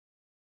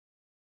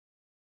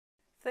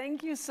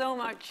Thank you so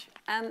much,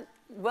 and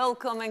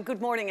welcome and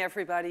good morning,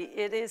 everybody.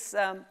 It is,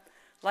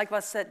 like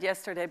was said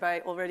yesterday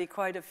by already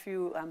quite a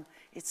few,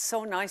 it's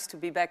so nice to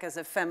be back as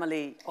a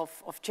family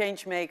of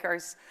change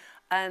makers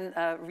and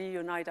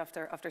reunite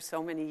after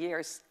so many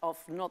years of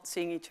not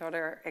seeing each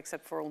other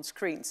except for on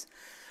screens.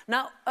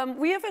 Now,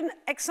 we have an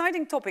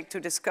exciting topic to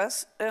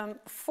discuss.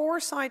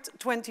 Foresight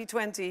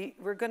 2020,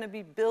 we're going to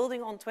be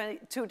building on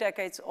 2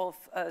 decades of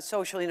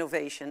social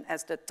innovation,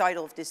 as the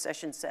title of this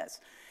session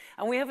says.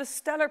 And we have a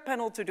stellar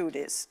panel to do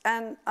this.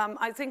 And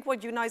I think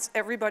what unites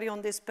everybody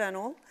on this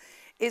panel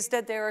is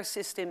that they are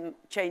system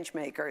change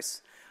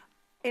makers.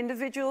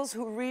 Individuals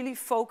who are really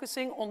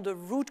focusing on the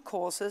root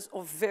causes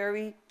of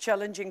very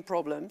challenging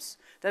problems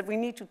that we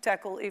need to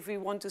tackle if we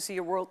want to see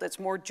a world that's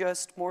more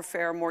just, more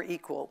fair, more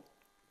equal.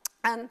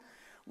 And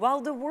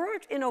while the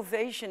word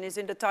innovation is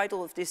in the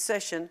title of this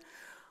session,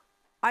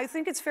 I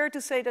think it's fair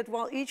to say that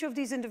while each of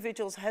these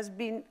individuals has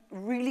been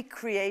really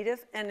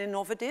creative and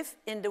innovative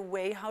in the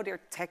way how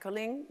they're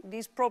tackling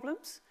these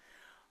problems,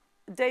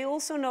 they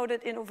also know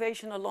that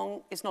innovation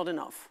alone is not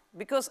enough.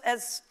 Because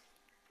as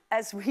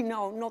we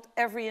know, not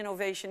every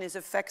innovation is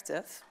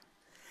effective.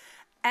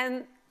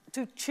 And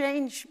to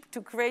change,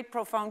 to create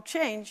profound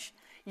change,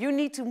 you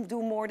need to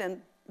do more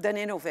than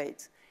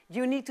innovate.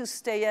 You need to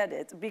stay at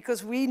it,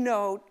 because we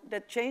know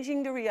that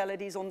changing the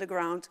realities on the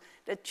ground,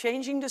 that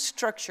changing the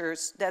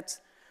structures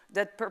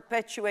that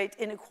perpetuate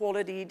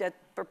inequality, that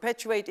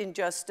perpetuate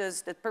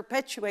injustice, that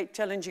perpetuate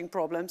challenging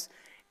problems,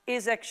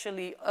 is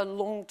actually a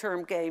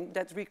long-term game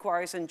that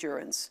requires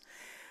endurance.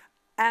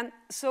 And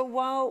so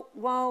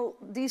while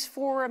these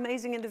 4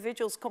 amazing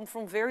individuals come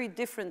from very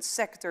different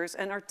sectors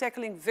and are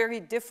tackling very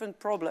different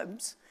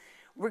problems,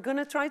 we're going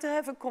to try to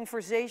have a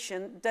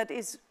conversation that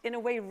is in a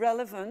way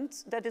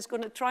relevant, that is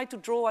going to try to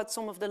draw out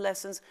some of the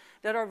lessons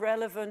that are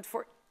relevant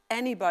for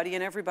anybody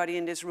and everybody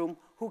in this room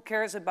who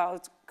cares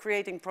about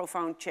creating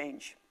profound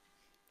change.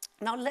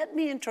 Now let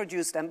me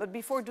introduce them, but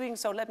before doing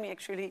so, let me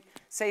actually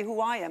say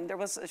who I am. There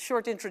was a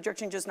short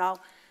introduction just now.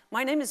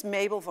 My name is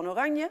Mabel van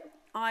Oranje.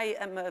 I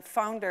am a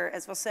founder,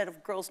 as was said,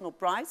 of Girls Not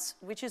Brides,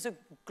 which is a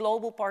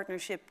global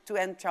partnership to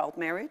end child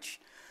marriage,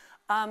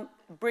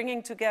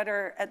 bringing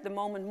together at the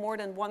moment more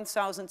than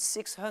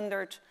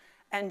 1,600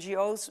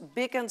 NGOs,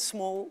 big and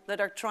small, that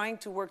are trying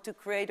to work to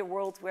create a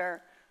world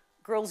where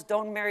girls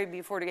don't marry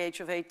before the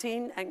age of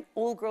 18 and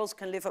all girls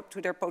can live up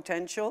to their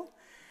potential.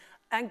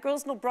 And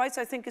Girls Not Brides,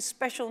 I think, is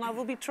special. And I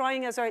will be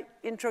trying, as I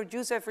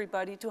introduce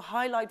everybody, to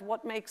highlight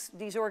what makes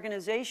these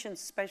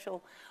organizations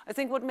special. I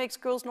think what makes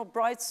Girls Not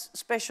Brides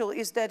special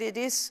is that it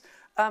is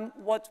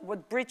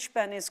what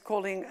Bridgespan is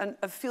calling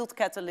a field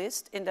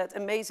catalyst, in that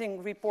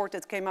amazing report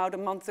that came out a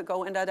month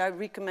ago and that I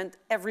recommend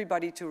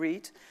everybody to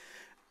read.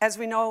 As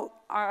we know,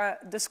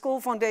 the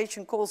Skoll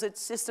Foundation calls it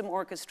system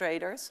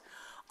orchestrators.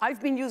 I've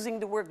been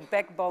using the word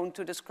backbone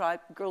to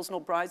describe Girls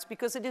Not Brides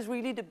because it is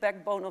really the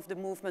backbone of the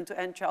movement to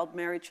end child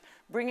marriage,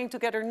 bringing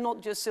together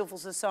not just civil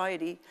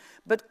society,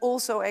 but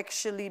also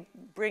actually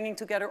bringing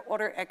together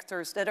other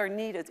actors that are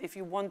needed if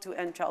you want to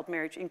end child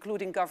marriage,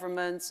 including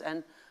governments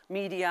and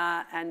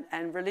media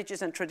and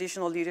religious and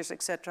traditional leaders,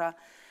 etc.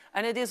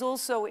 And it is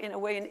also, in a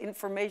way, an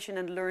information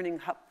and learning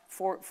hub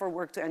for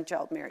work to end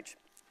child marriage.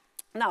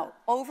 Now,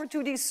 over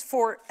to these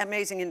 4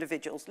 amazing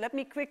individuals. Let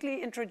me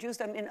quickly introduce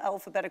them in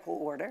alphabetical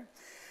order.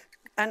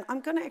 And I'm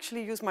going to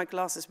actually use my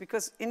glasses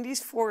because in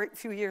these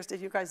few years that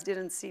you guys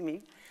didn't see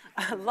me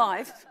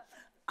live,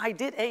 I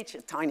did age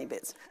a tiny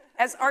bit.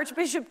 As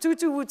Archbishop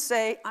Tutu would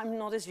say, I'm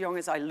not as young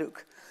as I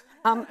look.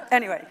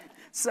 Anyway,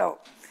 so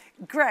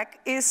Greg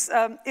is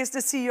the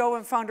CEO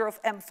and founder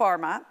of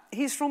mPharma.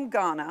 He's from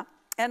Ghana,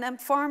 and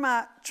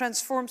mPharma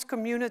transforms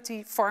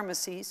community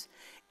pharmacies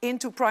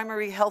into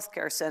primary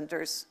healthcare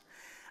centers.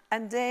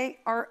 And they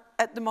are,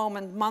 at the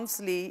moment,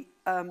 monthly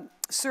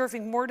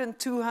serving more than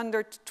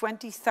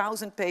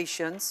 220,000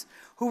 patients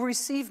who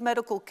receive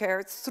medical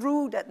care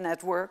through that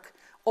network,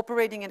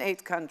 operating in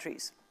 8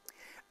 countries.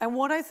 And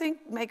what I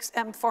think makes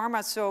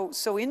mPharma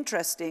so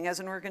interesting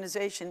as an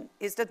organization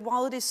is that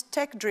while it is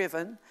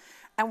tech-driven,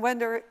 and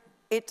when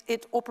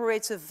it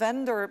operates a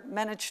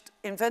vendor-managed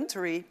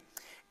inventory,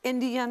 in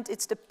the end,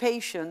 it's the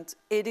patient,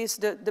 it is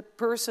the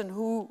person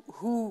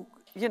who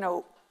you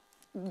know,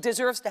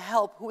 deserves the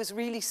help, who is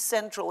really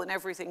central in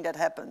everything that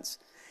happens.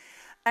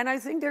 And I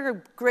think they're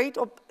a great,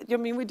 I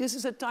mean, this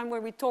is a time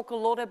where we talk a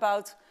lot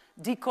about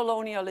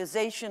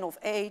decolonialization of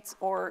aid,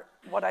 or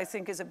what I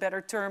think is a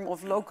better term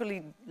of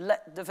locally led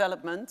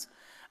development.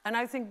 And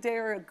I think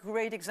they're a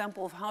great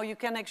example of how you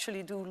can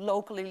actually do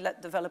locally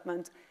led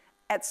development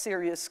at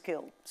serious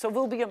scale. So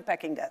we'll be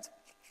unpacking that.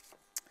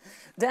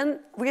 Then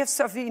we have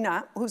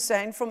Safeena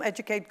Husain from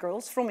Educate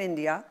Girls from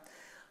India.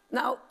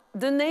 Now,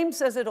 the name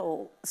says it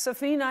all.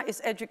 Safeena is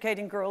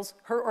educating girls.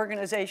 Her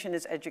organization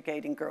is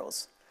educating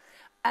girls.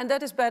 And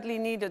that is badly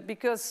needed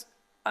because,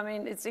 I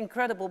mean, it's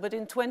incredible, but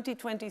in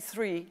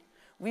 2023,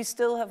 we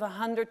still have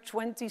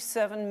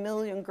 127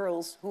 million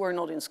girls who are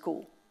not in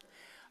school.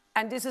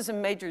 And this is a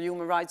major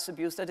human rights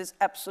abuse that is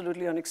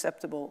absolutely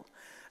unacceptable.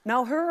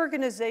 Now, her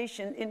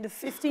organization, in the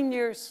 15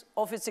 years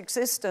of its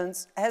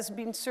existence, has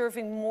been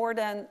serving more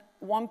than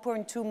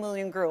 1.2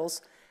 million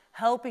girls,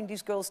 helping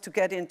these girls to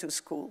get into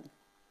school.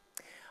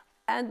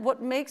 And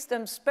what makes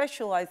them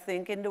special, I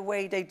think, in the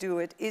way they do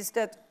it, is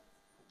that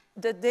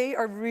they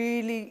are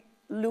really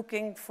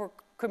looking for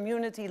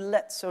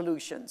community-led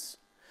solutions.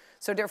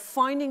 So they're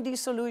finding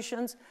these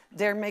solutions,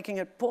 they're making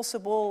it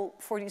possible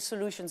for these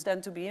solutions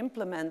then to be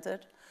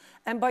implemented.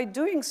 And by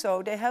doing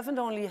so, they haven't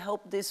only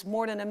helped this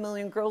more than 1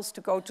 million girls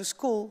to go to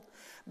school,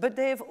 but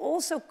they have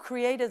also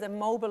created and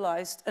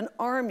mobilized an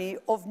army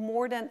of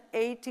more than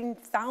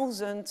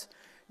 18,000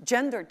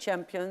 gender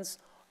champions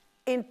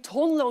in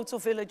tonloads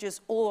of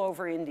villages all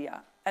over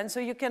India. And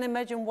so you can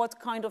imagine what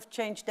kind of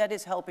change that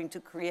is helping to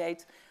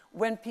create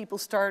when people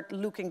start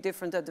looking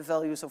different at the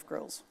values of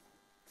girls.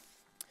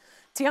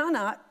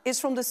 Tiana is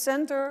from the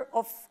Center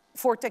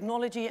for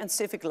Technology and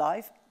Civic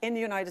Life in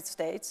the United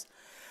States.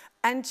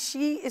 And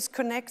she is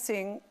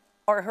connecting,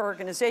 or her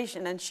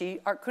organization and she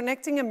are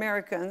connecting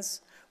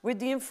Americans with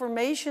the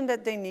information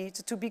that they need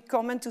to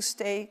become and to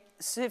stay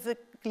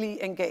civically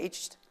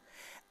engaged,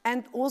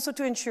 and also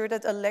to ensure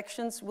that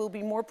elections will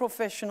be more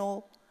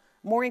professional,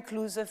 more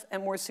inclusive,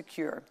 and more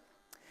secure.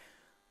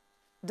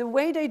 The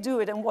way they do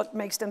it and what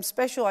makes them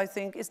special, I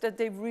think, is that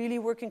they really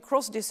work in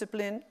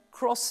cross-discipline,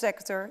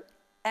 cross-sector,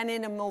 and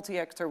in a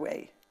multi-actor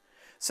way.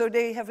 So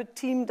they have a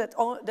team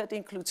that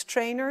includes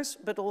trainers,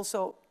 but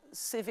also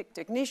civic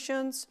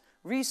technicians,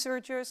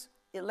 researchers,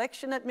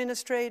 election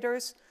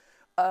administrators,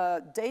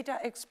 data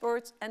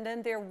experts, and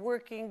then they're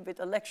working with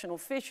election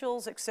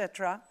officials,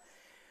 etc.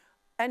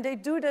 And they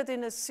do that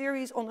on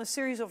a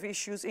series of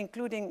issues,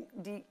 including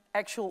the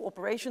actual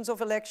operations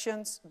of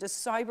elections, the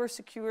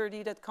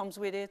cybersecurity that comes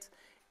with it,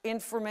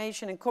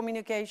 information and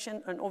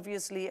communication, and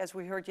obviously, as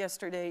we heard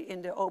yesterday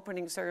in the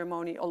opening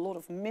ceremony, a lot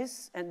of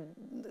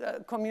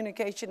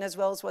communication as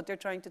well as what they're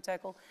trying to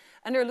tackle.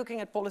 And they're looking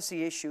at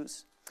policy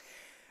issues.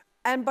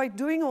 And by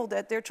doing all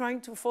that, they're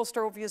trying to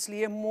foster,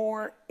 obviously, a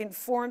more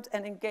informed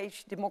and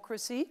engaged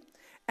democracy,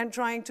 and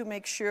trying to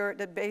make sure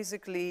that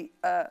basically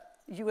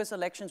US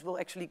elections will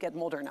actually get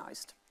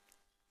modernized.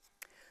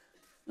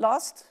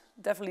 Last,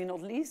 definitely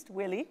not least,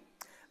 Willy,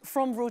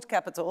 from Root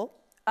Capital.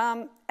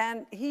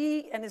 And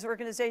he and his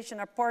organization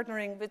are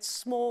partnering with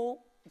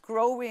small,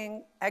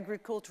 growing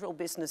agricultural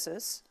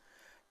businesses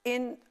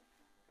in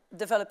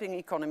developing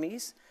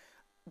economies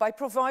by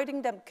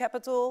providing them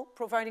capital,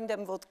 providing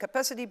them with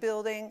capacity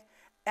building,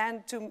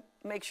 and to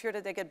make sure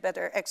that they get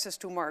better access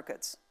to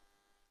markets.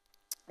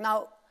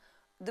 Now,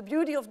 the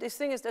beauty of this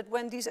thing is that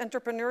when these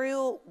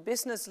entrepreneurial,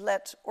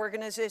 business-led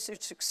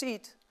organizations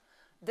succeed,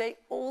 they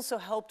also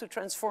help to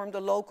transform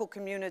the local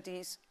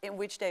communities in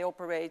which they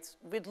operate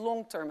with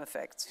long-term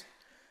effects,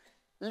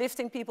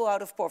 lifting people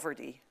out of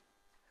poverty,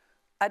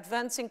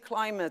 advancing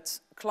climate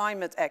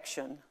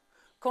action,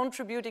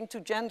 contributing to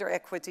gender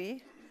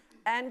equity,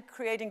 and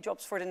creating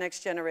jobs for the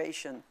next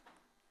generation.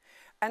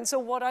 And so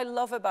what I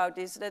love about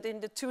this is that in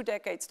the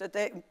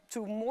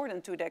more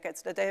than two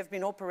decades that they have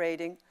been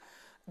operating,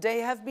 they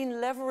have been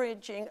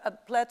leveraging a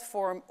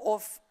platform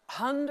of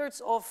hundreds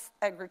of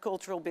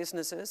agricultural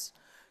businesses,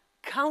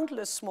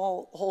 countless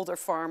smallholder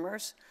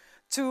farmers,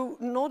 to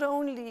not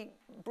only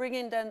bring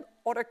in then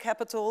other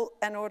capital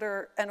and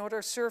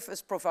other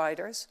service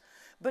providers,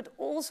 but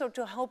also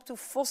to help to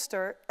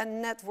foster a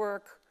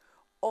network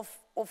of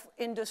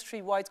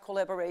industry-wide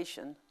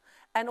collaboration.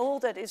 And all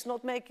that is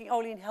not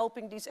only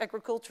helping these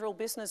agricultural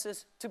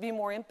businesses to be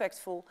more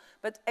impactful,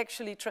 but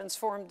actually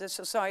transform the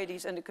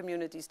societies and the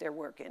communities they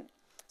work in.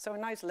 So a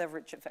nice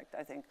leverage effect,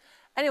 I think.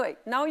 Anyway,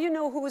 now you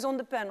know who is on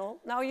the panel.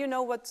 Now you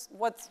know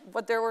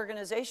what their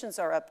organizations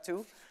are up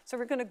to. So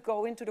we're going to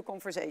go into the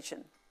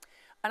conversation.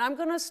 And I'm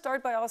going to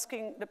start by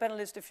asking the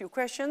panelists a few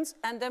questions,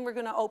 and then we're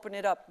going to open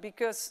it up,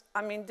 because,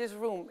 I mean, this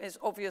room is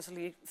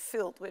obviously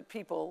filled with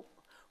people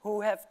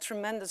who have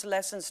tremendous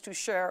lessons to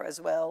share as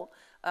well.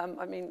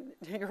 I mean,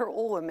 you're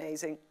all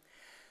amazing.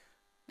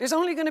 There's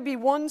only going to be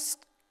one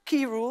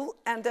key rule,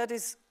 and that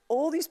is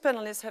all these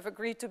panelists have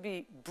agreed to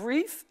be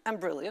brief and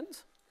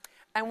brilliant.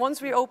 And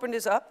once we open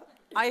this up,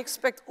 I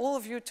expect all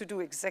of you to do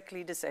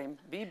exactly the same.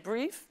 Be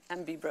brief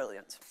and be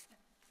brilliant.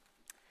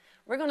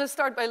 We're going to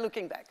start by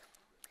looking back.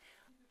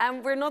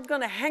 And we're not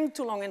going to hang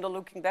too long in the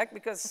looking back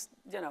because,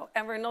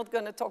 and we're not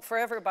going to talk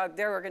forever about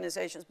their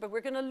organizations, but we're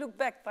going to look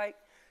back by,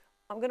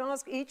 I'm going to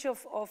ask each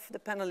of the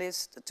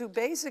panelists to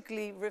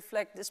basically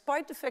reflect,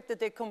 despite the fact that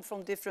they come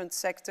from different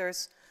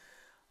sectors,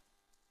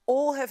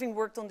 all having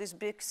worked on this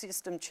big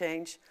system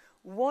change,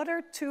 what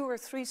are 2 or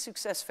 3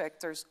 success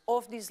factors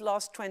of these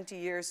last 20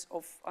 years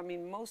of, I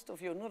mean, most of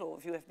you, not all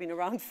of you, have been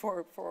around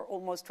for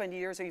almost 20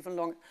 years or even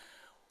longer.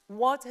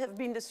 What have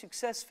been the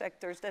success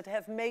factors that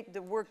have made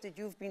the work that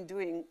you've been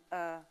doing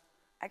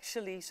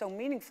actually so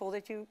meaningful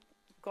that you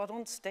got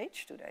on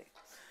stage today?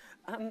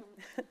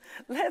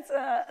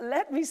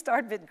 Let me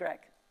start with Greg.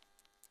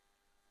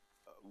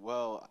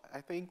 Well,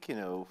 I think,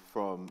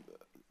 from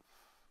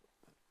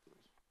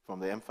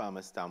the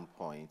mPharma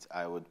standpoint,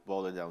 I would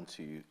boil it down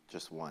to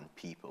just one: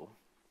 people.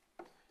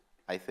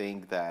 I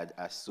think that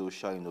as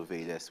social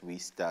innovators, we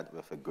start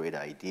with a great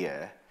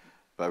idea,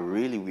 but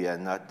really we are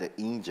not the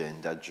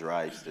engine that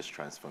drives this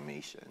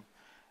transformation.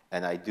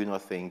 And I do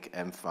not think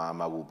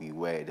mPharma will be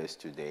where it is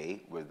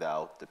today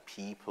without the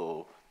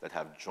people that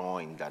have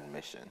joined that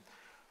mission.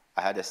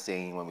 I had a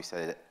saying when we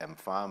started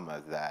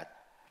mPharma that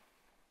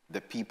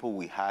the people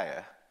we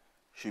hire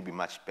should be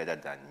much better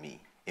than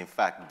me. In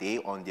fact, they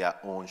on their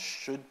own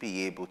should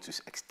be able to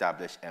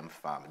establish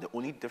mPharma. The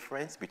only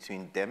difference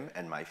between them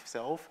and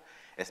myself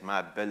is my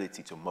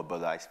ability to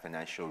mobilize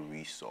financial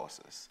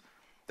resources.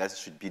 That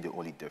should be the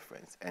only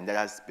difference. And that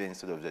has been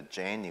sort of the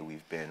journey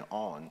we've been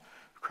on,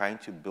 trying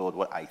to build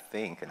what I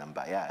think, and I'm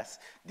biased,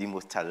 the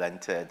most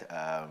talented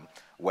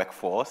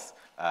workforce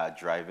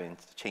driving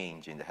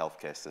change in the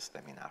healthcare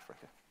system in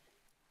Africa.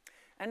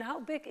 And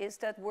how big is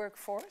that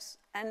workforce?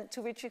 And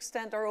to which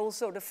extent are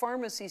also the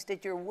pharmacies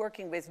that you're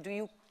working with, do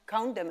you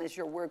count them as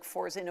your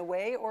workforce in a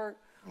way, or?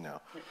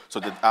 No.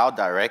 So our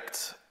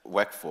direct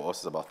workforce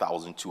is about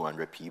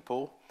 1,200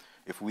 people.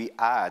 If we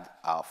add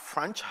our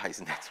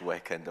franchise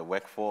network and the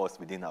workforce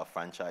within our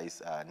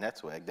franchise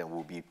network, then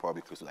we'll be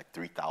probably close to like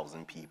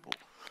 3,000 people.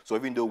 So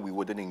even though we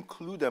wouldn't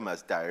include them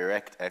as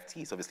direct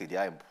FTEs, obviously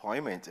their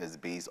employment is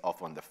based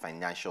off on the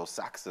financial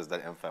success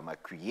that mPharma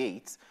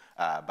creates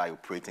by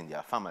operating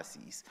their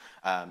pharmacies.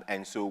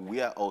 And so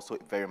we are also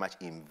very much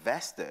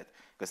invested,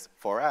 because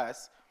for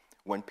us,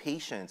 when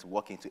patients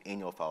walk into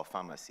any of our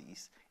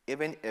pharmacies,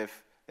 even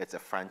if it's a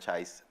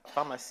franchise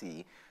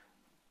pharmacy,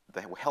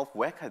 the health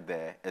worker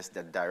there is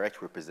the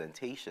direct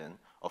representation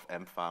of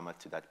mPharma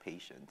to that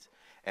patient.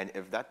 And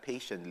if that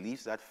patient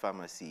leaves that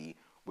pharmacy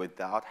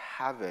without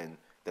having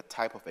the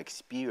type of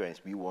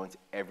experience we want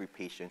every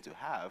patient to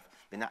have,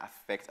 then that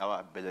affects our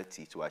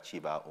ability to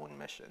achieve our own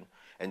mission.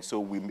 And so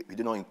we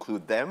do not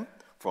include them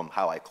from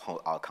how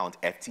I'll count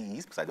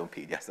FTEs, because I don't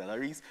pay their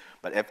salaries,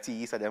 but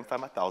FTEs at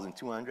mPharma,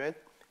 1,200,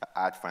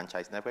 at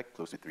franchise network,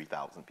 close to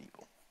 3,000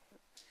 people.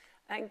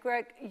 And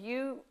Greg,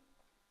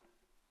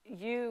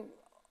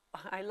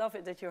 I love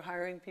it that you're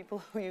hiring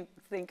people who you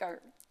think are,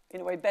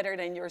 in a way, better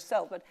than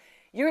yourself, but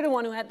you're the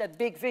one who had that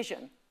big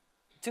vision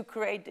to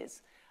create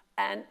this,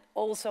 and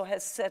also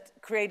has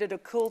created a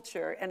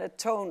culture and a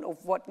tone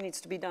of what needs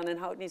to be done and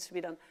how it needs to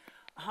be done.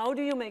 How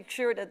do you make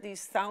sure that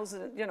these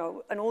thousands,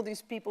 and all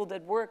these people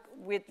that work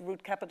with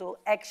Root Capital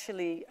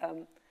actually,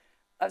 and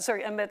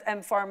with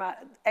mPharma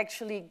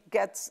actually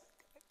gets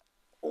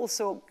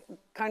also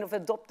kind of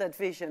adopt that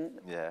vision?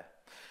 Yeah.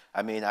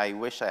 I mean, I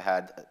wish I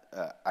had,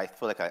 I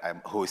feel like I'm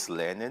always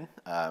learning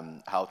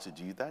how to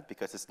do that,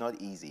 because it's not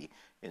easy.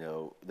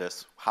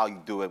 There's how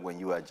you do it when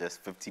you are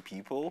just 50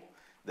 people.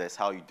 There's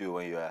how you do it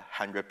when you're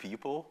 100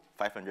 people,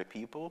 500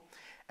 people.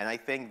 And I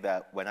think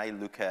that when I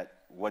look at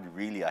what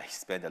really I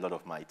spend a lot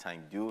of my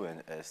time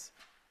doing is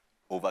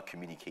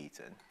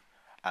over-communicating.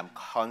 I'm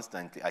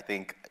constantly, I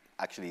think,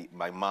 actually,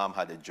 my mom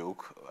had a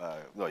joke,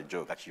 not a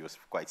joke, actually, it was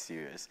quite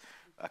serious.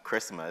 At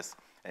Christmas,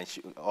 and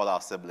all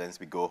our siblings,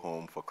 we go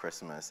home for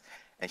Christmas,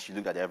 and she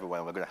looked at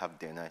everyone, we're going to have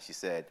dinner, and she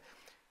said,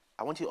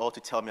 I want you all to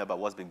tell me about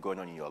what's been going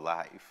on in your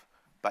life,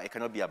 but it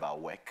cannot be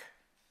about work.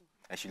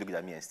 And she looked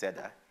at me and said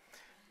that.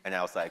 And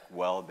I was like,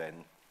 well, then,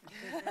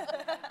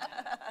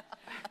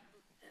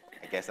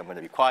 I guess I'm going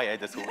to be quiet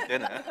this whole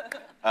dinner.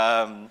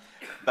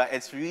 But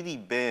it's really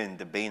been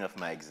the bane of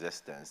my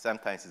existence.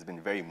 Sometimes it's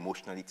been very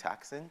emotionally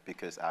taxing,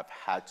 because I've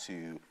had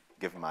to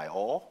give my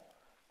all.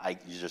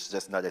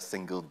 Just not a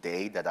single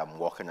day that I'm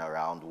walking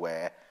around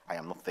where I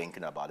am not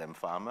thinking about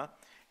mPharma.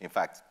 In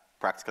fact,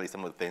 practically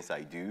some of the things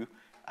I do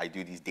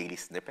these daily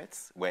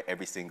snippets where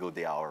every single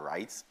day I'll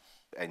write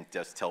and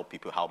just tell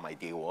people how my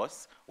day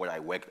was, what I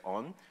worked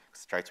on,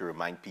 try to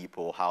remind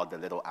people how the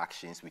little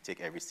actions we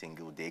take every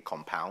single day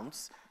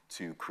compounds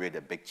to create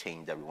a big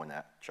change that we want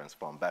to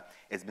transform. But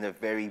it's been a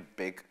very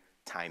big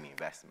time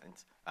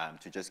investment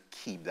to just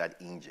keep that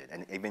engine.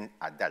 And even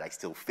at that, I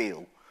still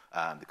fail.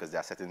 Because there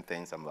are certain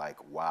things I'm like,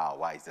 wow,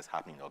 why is this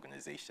happening in the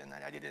organization?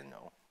 And I didn't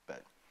know.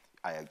 But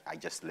I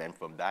just learned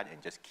from that and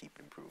just keep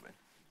improving.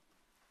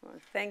 Well,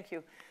 thank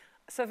you.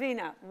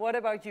 Safeena, what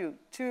about you?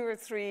 2 or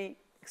 3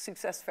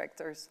 success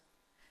factors?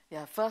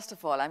 Yeah, first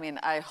of all, I mean,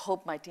 I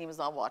hope my team is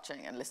not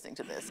watching and listening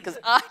to this, because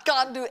I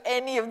can't do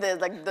any of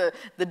this, like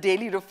the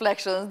daily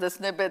reflections, the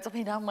snippets. I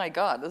mean, oh my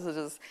God, this is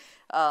just,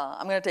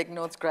 I'm going to take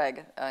notes,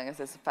 Greg.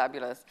 This is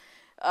fabulous.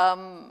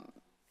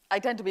 I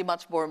tend to be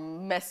much more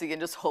messy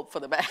and just hope for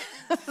the best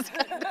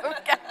kind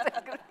of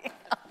category.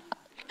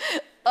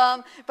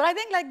 But I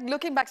think, like,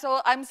 looking back,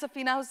 so I'm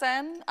Safeena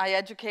Husain. I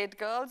educate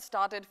girls,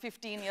 started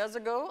 15 years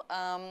ago,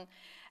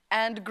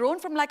 and grown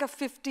from like a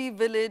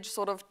 50-village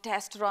sort of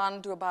test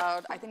run to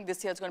about, I think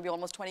this year it's going to be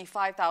almost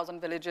 25,000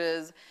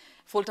 villages,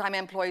 full-time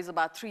employees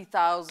about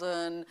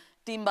 3,000,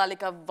 Team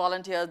Balika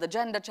volunteers, the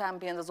gender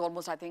champions is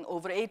almost, I think,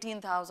 over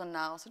 18,000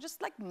 now. So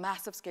just like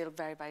massive scale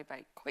very, very,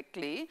 very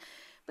quickly.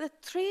 But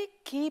the 3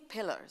 key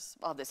pillars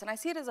of this, and I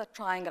see it as a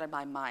triangle in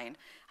my mind.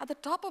 At the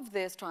top of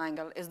this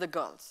triangle is the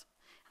girls.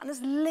 And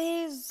this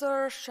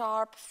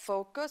laser-sharp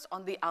focus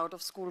on the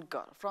out-of-school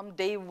girl from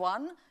day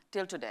 1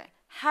 till today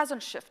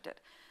hasn't shifted.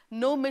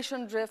 no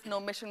mission drift, no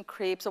mission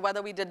creep. So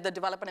whether we did the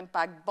development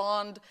impact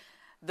bond,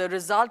 the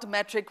result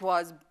metric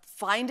was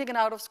finding an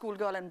out-of-school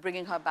girl and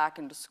bringing her back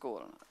into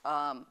school.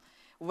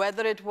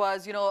 Whether it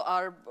was,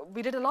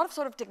 we did a lot of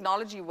sort of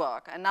technology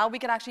work, and now we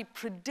can actually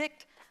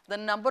predict the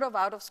number of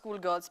out-of-school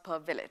girls per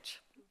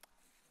village,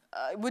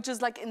 which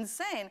is like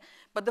insane.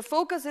 But the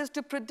focus is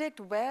to predict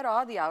where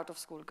are the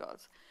out-of-school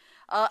girls.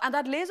 And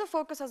that laser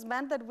focus has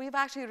meant that we've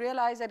actually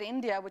realized that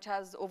India, which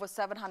has over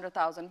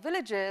 700,000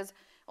 villages,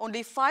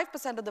 only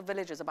 5% of the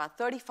villages, about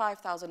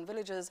 35,000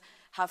 villages,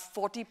 have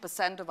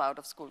 40% of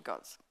out-of-school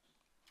girls.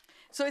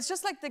 So it's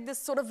just like this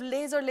sort of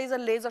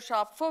laser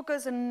sharp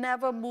focus and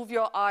never move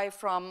your eye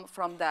from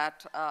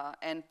that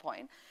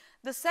endpoint.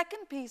 The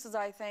second piece is,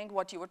 I think,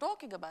 what you were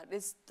talking about,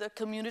 is the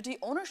community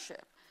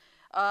ownership.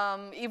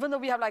 Even though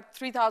we have like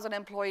 3,000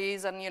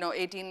 employees and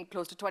 18,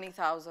 close to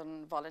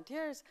 20,000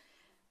 volunteers,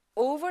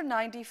 over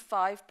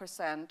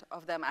 95%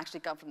 of them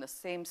actually come from the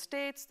same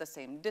states, the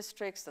same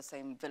districts, the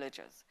same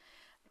villages.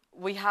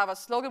 We have a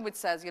slogan which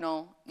says,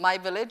 my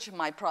village,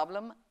 my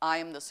problem, I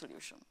am the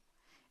solution.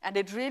 And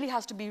it really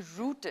has to be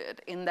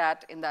rooted in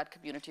that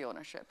community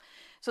ownership.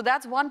 So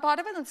that's one part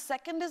of it. And the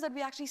second is that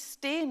we actually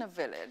stay in a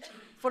village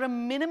for a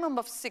minimum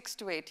of 6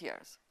 to 8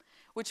 years,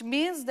 which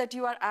means that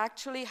you are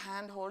actually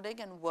hand-holding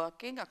and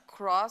working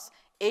across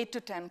 8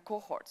 to 10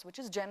 cohorts, which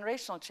is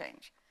generational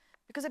change.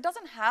 Because it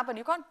doesn't happen.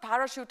 You can't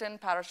parachute in,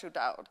 parachute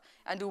out,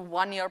 and do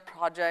one-year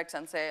projects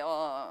and say,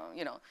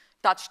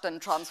 touched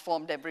and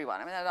transformed everyone.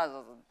 I mean, that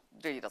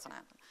really doesn't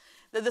happen.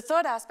 The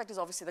third aspect is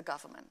obviously the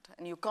government.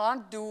 And you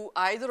can't do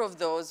either of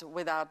those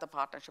without the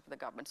partnership with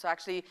the government. So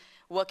actually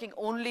working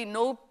only,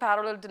 no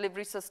parallel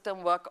delivery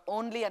system, work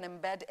only and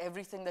embed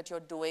everything that you're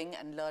doing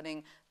and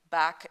learning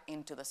back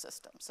into the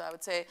system. So I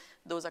would say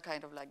those are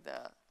kind of like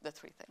the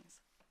 3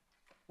 things.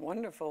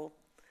 Wonderful.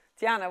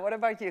 Tiana, what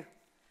about you?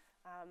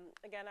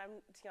 Again, I'm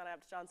Tiana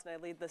Epps-Johnson. I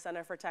lead the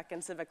Center for Tech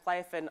and Civic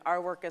Life, and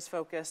our work is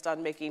focused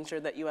on making sure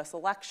that U.S.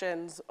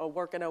 elections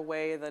work in a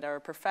way that are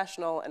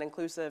professional and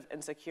inclusive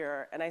and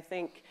secure. And I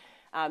think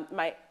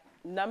my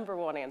number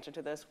one answer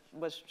to this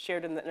was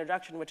shared in the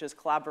introduction, which is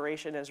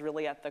collaboration is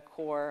really at the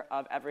core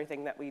of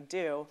everything that we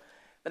do.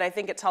 But I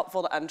think it's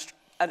helpful to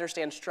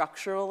understand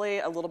structurally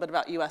a little bit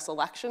about U.S.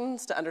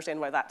 elections to understand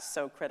why that's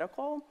so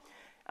critical.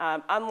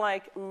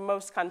 Unlike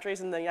most countries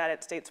in the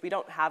United States, we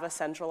don't have a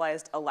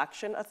centralized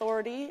election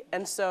authority.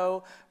 And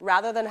so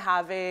rather than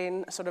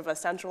having sort of a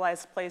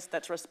centralized place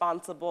that's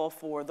responsible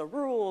for the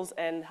rules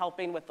and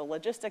helping with the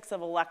logistics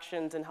of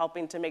elections and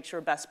helping to make sure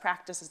best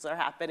practices are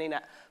happening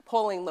at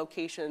polling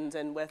locations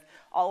and with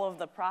all of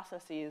the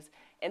processes,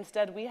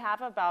 instead we have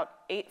about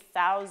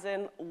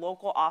 8,000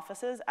 local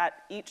offices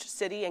at each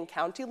city and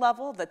county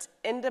level that's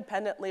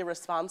independently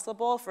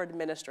responsible for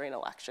administering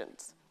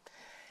elections.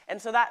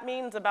 And so that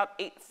means about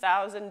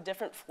 8,000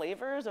 different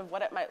flavors of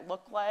what it might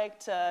look like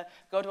to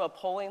go to a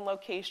polling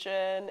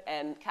location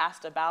and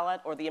cast a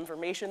ballot, or the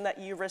information that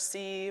you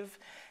receive.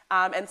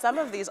 And some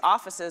of these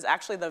offices,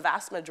 actually the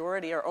vast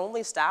majority, are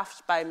only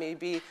staffed by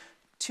maybe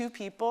 2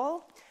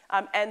 people.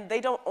 And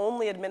they don't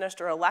only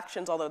administer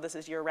elections, although this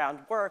is year-round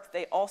work,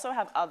 they also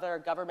have other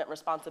government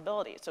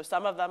responsibilities. So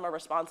some of them are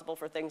responsible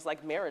for things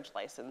like marriage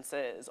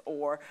licenses,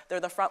 or they're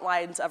the front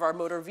lines of our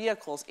motor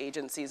vehicles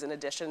agencies in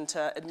addition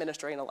to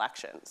administering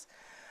elections.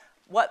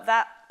 What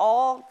that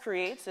all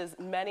creates is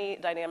many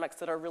dynamics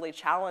that are really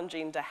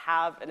challenging to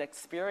have an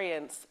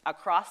experience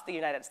across the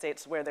United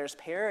States where there's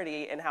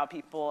parity in how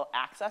people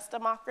access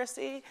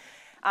democracy.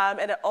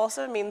 And it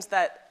also means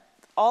that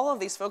all of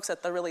these folks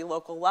at the really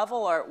local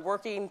level are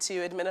working to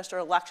administer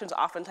elections,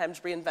 oftentimes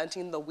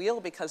reinventing the wheel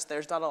because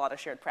there's not a lot of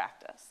shared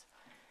practice.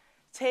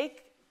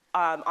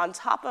 On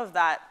top of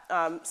that,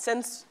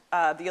 since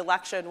the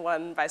election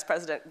when Vice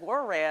President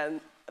Gore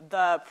ran,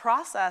 the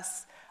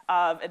process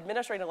of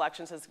administrating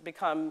elections has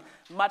become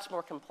much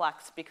more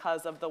complex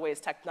because of the ways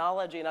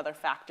technology and other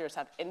factors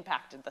have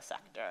impacted the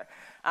sector.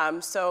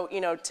 So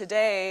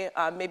today,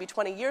 maybe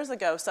 20 years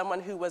ago, someone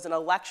who was an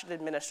election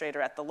administrator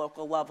at the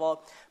local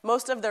level,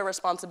 most of their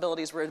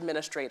responsibilities were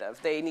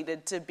administrative. They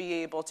needed to be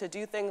able to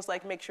do things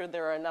like make sure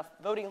there are enough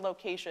voting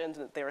locations,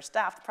 that they were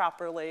staffed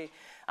properly,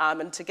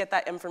 and to get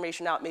that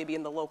information out maybe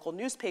in the local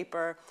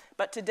newspaper.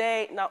 But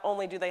today, not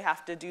only do they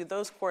have to do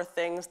those core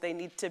things, they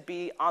need to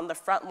be on the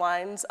front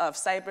lines of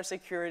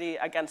cybersecurity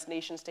against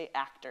nation-state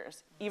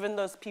actors, even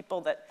those people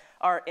that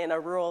are in a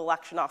rural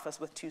election office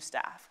with 2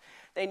 staff.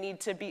 They need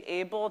to be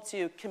able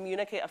to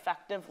communicate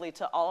effectively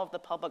to all of the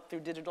public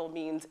through digital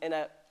means in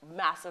a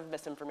massive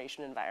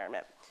misinformation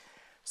environment.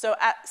 So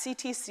at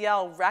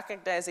CTCL,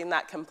 recognizing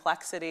that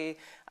complexity,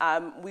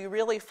 we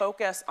really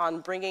focus on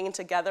bringing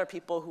together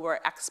people who are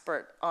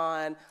expert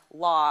on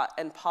law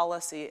and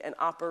policy and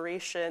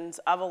operations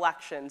of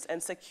elections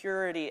and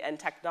security and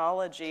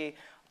technology,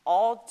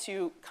 all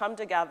to come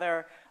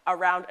together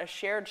around a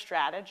shared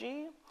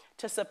strategy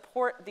to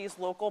support these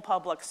local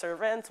public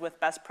servants with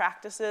best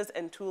practices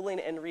and tooling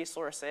and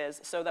resources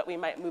so that we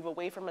might move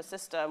away from a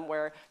system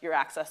where your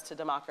access to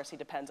democracy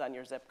depends on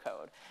your zip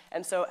code.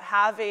 And so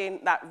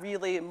having that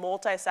really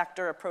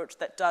multi-sector approach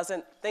that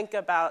doesn't think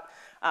about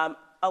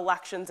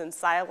elections in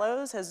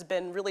silos has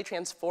been really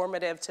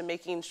transformative to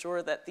making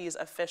sure that these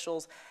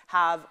officials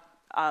have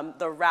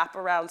the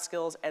wraparound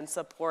skills and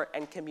support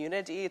and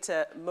community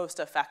to most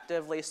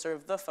effectively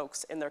serve the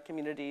folks in their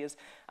communities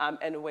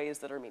in ways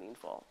that are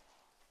meaningful.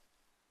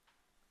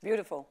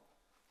 Beautiful.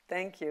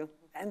 Thank you.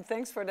 And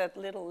thanks for that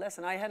little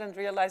lesson. I hadn't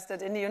realized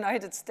that in the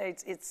United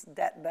States it's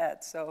that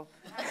bad. So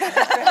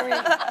very,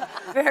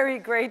 very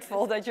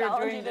grateful that you're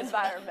doing this.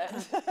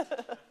 Environment.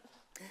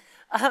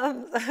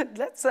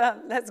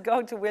 Let's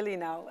go to Willy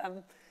now.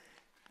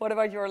 What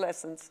about your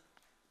lessons?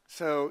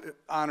 So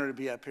honored to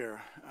be up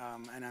here,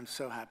 and I'm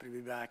so happy to be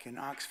back in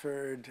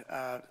Oxford.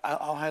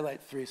 I'll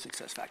highlight 3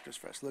 success factors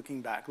for us,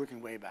 looking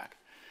way back.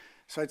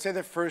 So I'd say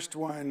the first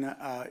one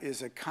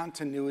is a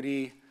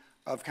continuity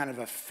of kind of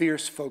a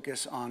fierce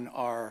focus on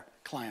our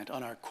client,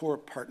 on our core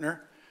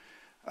partner.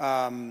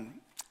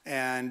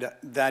 And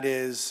that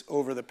is,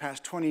 over the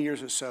past 20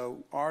 years or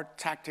so, our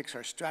tactics,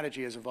 our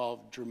strategy has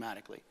evolved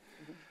dramatically.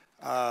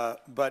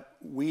 But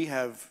we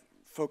have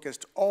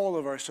focused all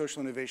of our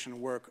social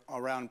innovation work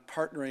around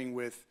partnering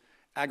with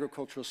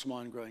agricultural small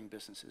and growing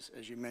businesses,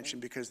 as you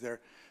mentioned, because they're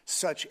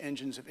such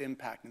engines of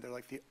impact, and they're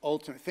like the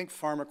ultimate. Think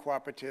farmer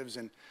cooperatives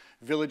and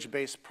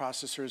village-based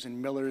processors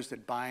and millers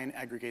that buy and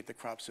aggregate the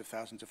crops of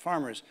thousands of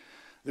farmers.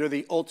 They're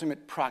the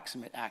ultimate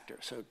proximate actor,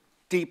 so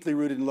deeply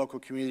rooted in local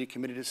community,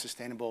 committed to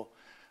sustainable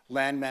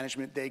land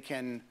management. They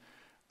can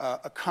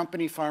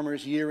accompany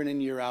farmers year in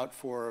and year out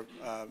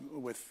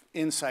with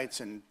insights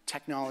and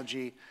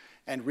technology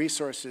and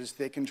resources.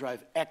 They can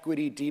drive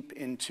equity deep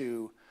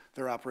into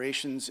their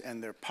operations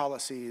and their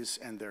policies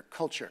and their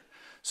culture.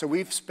 So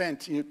we've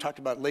spent, you talked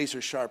about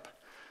laser sharp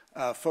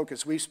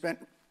focus, we've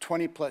spent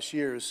 20 plus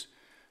years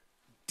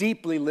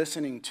deeply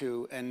listening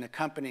to and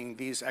accompanying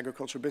these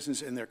agricultural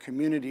businesses in their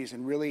communities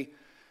and really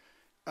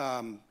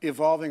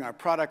evolving our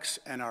products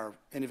and our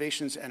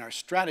innovations and our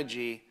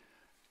strategy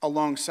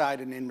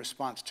alongside and in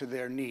response to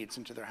their needs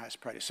and to their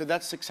highest priorities. So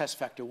that's success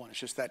factor 1. It's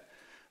just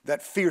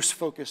that fierce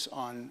focus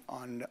on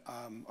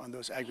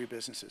those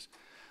agribusinesses.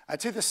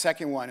 I'd say the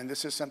second one, and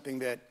this is something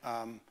that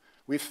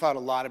we've thought a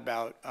lot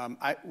about,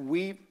 I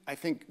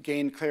think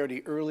gained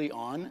clarity early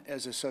on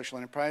as a social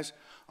enterprise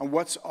on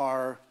what's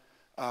our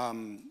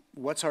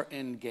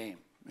end game.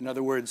 In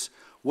other words,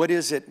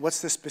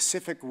 what's the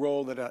specific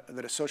role that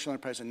a social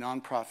enterprise, a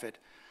nonprofit,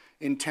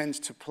 intends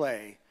to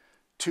play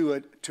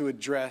to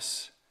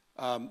address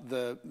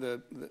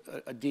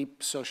a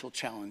deep social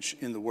challenge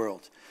in the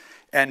world,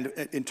 and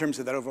in terms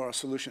of that overall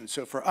solution.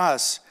 So for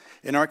us,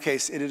 in our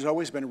case, it has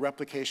always been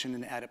replication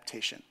and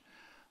adaptation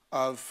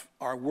of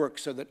our work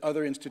so that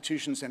other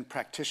institutions and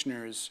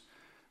practitioners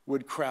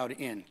would crowd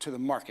in to the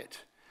market.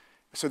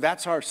 So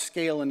that's our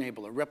scale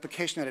enabler,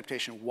 replication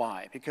adaptation.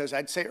 Why? Because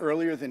I'd say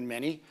earlier than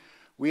many,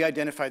 we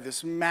identified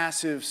this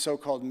massive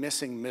so-called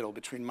missing middle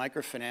between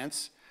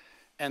microfinance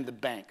and the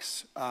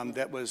banks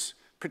that was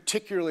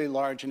particularly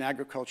large in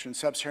agriculture in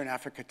sub-Saharan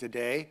Africa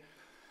today.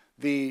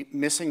 The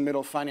missing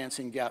middle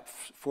financing gap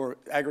for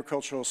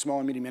agricultural small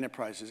and medium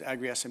enterprises,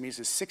 agri-SMEs,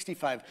 is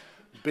 $65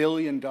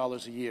 billion a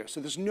year.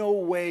 So there's no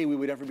way we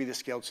would ever be the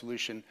scaled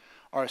solution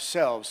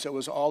ourselves. So it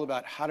was all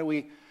about how do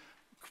we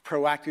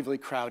proactively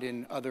crowd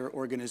in other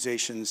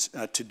organizations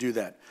to do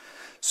that.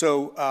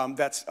 So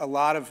that's a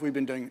lot of, we've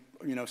been doing,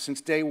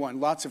 since day one,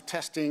 lots of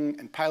testing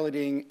and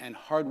piloting and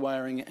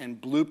hardwiring and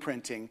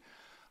blueprinting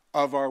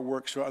of our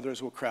work so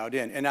others will crowd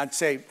in. And I'd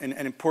say, and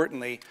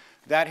importantly,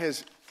 that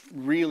has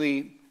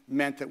really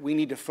meant that we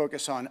need to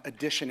focus on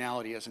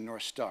additionality as a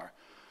North Star.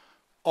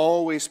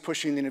 Always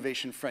pushing the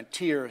innovation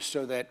frontier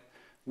so that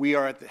we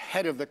are at the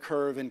head of the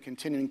curve and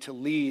continuing to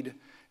lead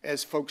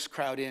as folks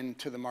crowd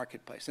into the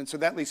marketplace. And so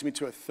that leads me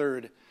to a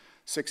third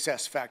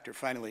success factor,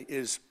 finally,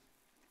 is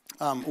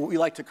what we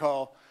like to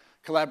call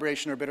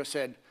collaboration, or better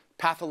said,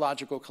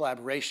 pathological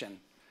collaboration,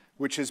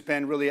 which has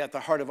been really at the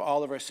heart of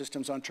all of our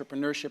systems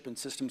entrepreneurship and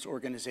systems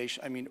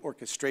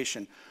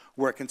orchestration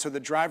work. And so the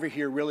driver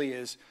here really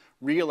is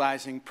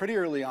realizing pretty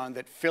early on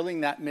that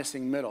filling that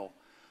missing middle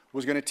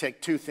was going to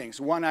take 2 things.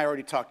 One, I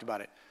already talked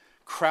about it,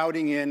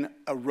 crowding in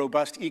a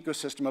robust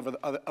ecosystem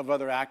of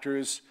other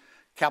actors,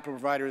 capital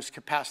providers,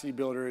 capacity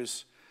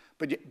builders,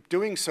 but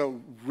doing so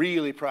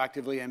really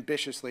proactively,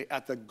 ambitiously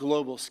at the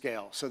global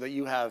scale so that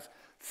you have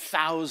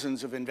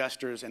thousands of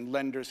investors and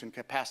lenders and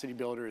capacity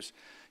builders.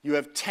 You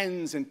have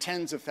tens and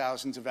tens of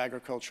thousands of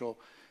agricultural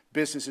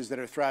businesses that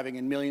are thriving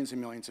and millions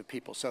of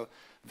people. So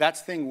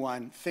that's thing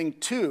 1. Thing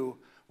 2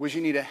 was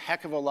you need a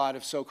heck of a lot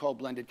of so-called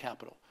blended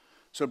capital.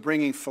 So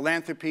bringing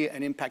philanthropy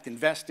and impact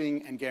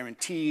investing and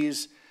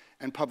guarantees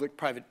and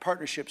public-private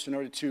partnerships in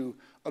order to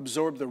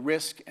absorb the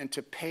risk and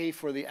to pay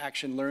for the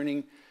action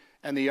learning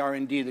and the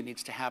R&D that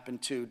needs to happen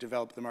to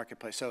develop the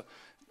marketplace. So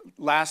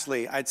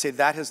lastly, I'd say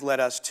that has led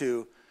us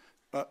to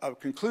a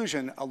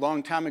conclusion a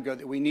long time ago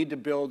that we need to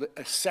build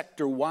a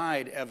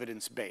sector-wide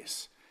evidence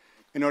base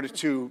in order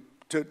to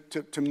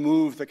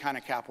move the kind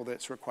of capital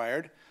that's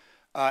required.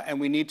 And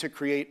we need to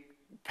create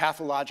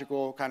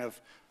pathological kind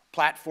of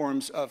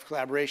platforms of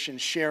collaboration,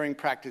 sharing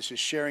practices,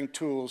 sharing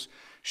tools,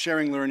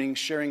 sharing learning,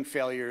 sharing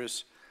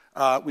failures,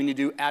 We need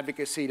to do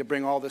advocacy to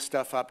bring all this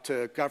stuff up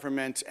to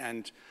government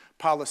and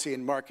policy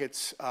and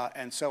markets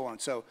and so on.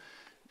 So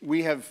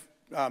we're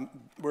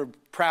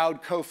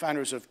proud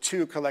co-founders of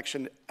 2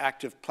 collection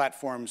action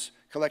platforms.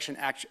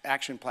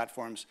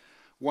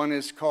 One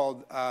is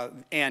called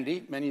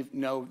ANDY. Many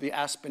know the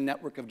Aspen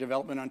Network of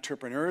Development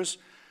Entrepreneurs.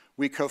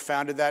 We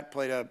co-founded that,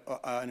 played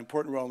an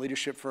important role in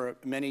leadership for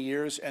many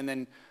years. And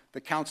then the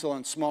Council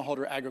on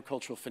Smallholder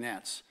Agricultural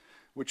Finance,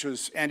 which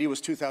was, ANDY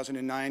was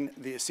 2009,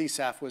 the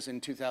CSAF was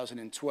in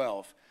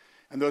 2012.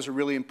 And those are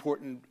really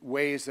important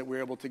ways that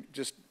we're able to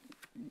just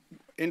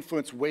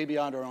influence way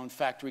beyond our own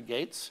factory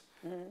gates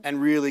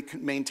and really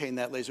maintain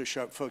that laser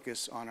sharp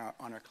focus on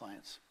our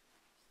clients.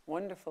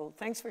 Wonderful.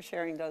 Thanks for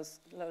sharing those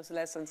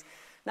lessons.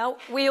 Now,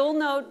 we all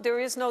know there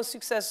is no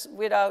success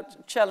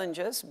without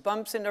challenges,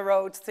 bumps in the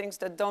road, things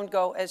that don't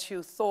go as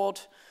you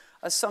thought,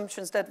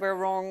 assumptions that were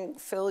wrong,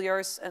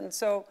 failures. And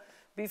so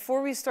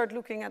before we start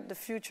looking at the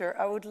future,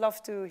 I would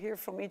love to hear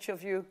from each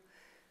of you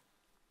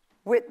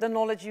with the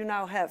knowledge you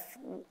now have.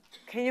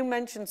 Can you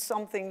mention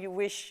something you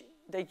wish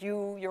that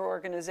your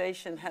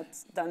organization had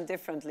done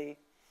differently?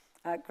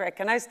 Greg,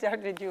 can I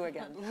start with you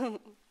again?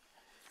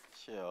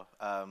 Sure.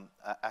 I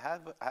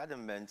had a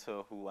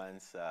mentor who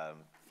once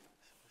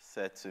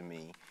said to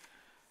me,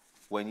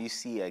 when you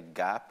see a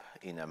gap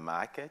in a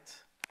market,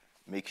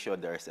 make sure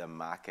there's a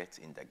market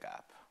in the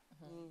gap.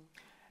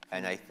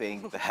 And I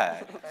think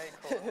that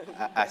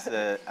as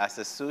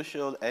a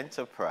social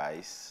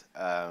enterprise,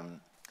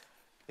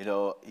 you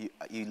know,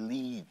 you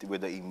lead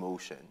with the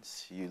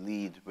emotions. You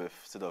lead with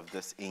sort of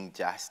this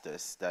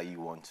injustice that you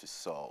want to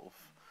solve.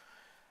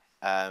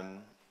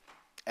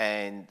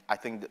 And I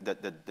think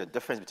that the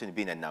difference between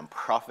being a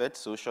nonprofit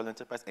social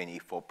enterprise and a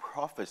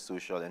for-profit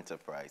social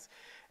enterprise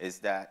is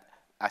that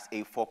as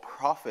a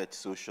for-profit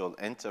social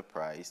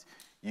enterprise,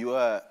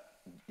 your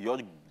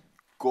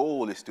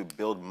goal is to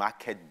build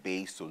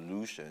market-based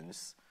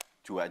solutions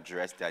to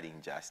address that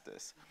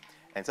injustice.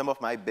 And some of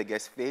my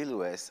biggest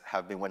failures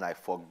have been when I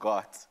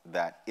forgot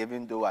that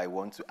even though I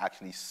want to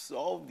actually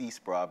solve these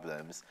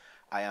problems,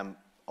 I am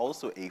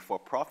also a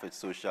for-profit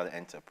social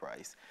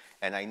enterprise.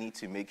 And I need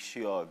to make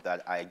sure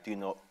that I do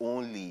not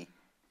only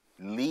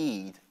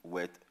lead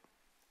with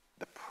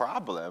the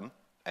problem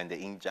and the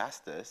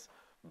injustice,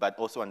 but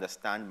also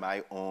understand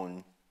my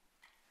own,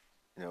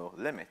 you know,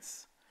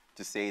 limits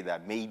to say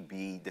that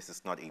maybe this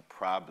is not a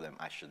problem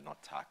I should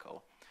not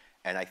tackle.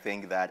 And I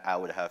think that I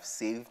would have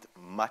saved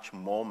much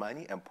more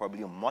money and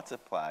probably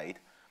multiplied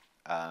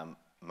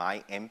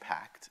my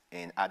impact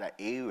in other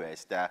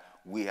areas that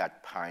we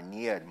had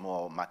pioneered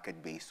more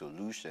market-based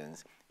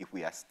solutions if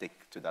we had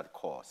stick to that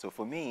core. So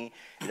for me,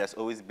 it has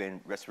always been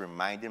just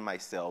reminding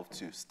myself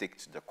to stick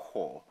to the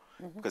core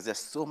because there's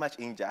so much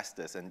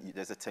injustice and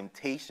there's a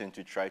temptation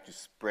to try to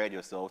spread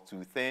yourself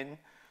too thin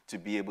to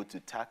be able to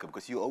tackle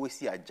because you always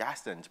see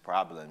adjacent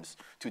problems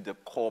to the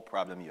core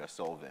problem you're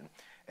solving.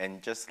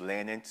 And just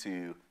learning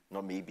to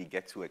not maybe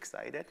get too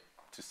excited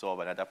to solve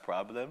another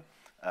problem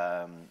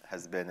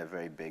has been a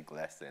very big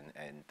lesson,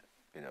 and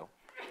you know,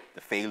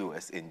 the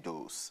failures in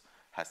those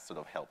has sort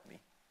of helped me.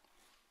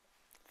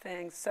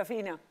 Thanks,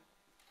 Safeena.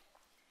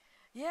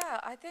 Yeah,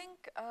 I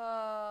think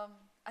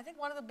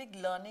one of the big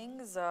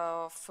learnings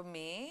for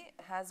me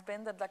has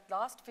been that the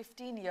last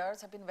 15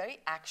 years have been very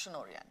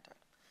action-oriented.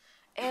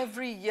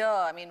 Every year,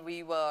 I mean,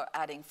 we were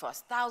adding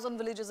first 1,000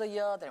 villages a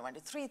year, then it went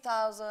to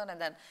 3,000, and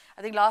then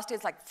I think last year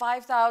it's like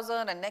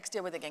 5,000, and next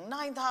year we're thinking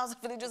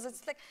 9,000 villages.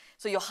 It's like,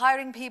 so you're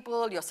hiring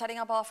people, you're setting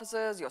up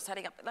offices, you're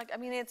setting up, like, I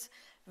mean, it's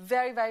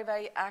very, very,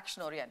 very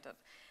action-oriented.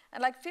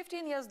 And like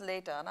 15 years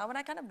later, now when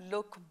I kind of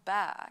look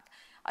back,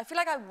 I feel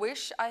like I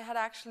wish I had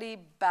actually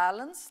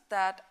balanced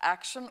that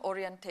action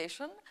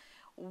orientation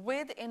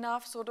with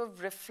enough sort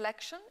of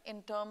reflection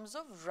in terms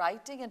of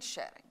writing and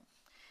sharing.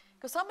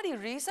 Because somebody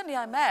recently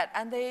I met,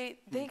 and they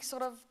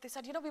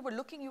said, you know, we were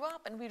looking you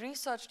up, and we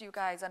researched you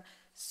guys, and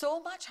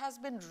so much has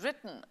been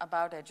written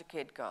about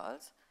Educate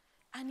Girls,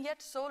 and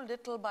yet so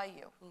little by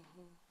you.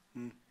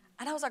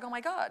 And I was like, oh my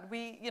God,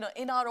 we, you know,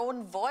 in our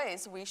own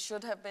voice, we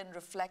should have been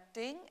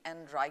reflecting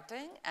and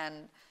writing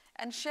and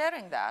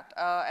sharing that.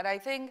 And I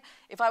think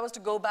if I was to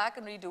go back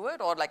and redo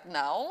it, or like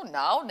now,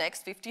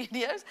 next 15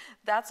 years,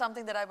 that's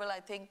something that I will, I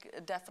think,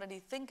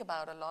 definitely think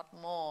about a lot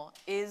more,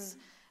 is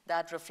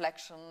that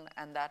reflection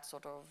and that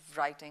sort of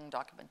writing,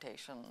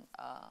 documentation,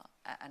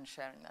 and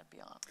sharing that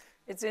beyond.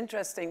 It's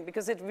interesting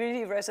because it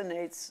really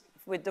resonates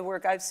with the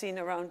work I've seen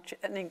around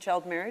ending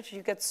child marriage.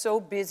 You get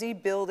so busy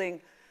building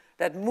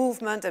that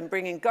movement and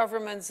bringing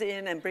governments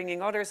in and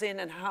bringing others in,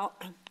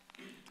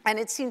 and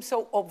it seems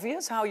so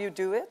obvious how you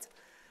do it.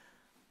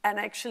 And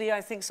actually,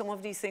 I think some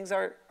of these things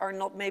are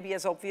not maybe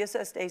as obvious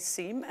as they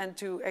seem, and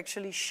to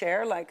actually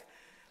share, like,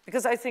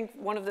 because I think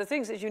one of the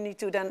things is you need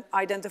to then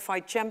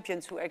identify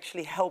champions who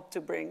actually help to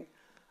bring,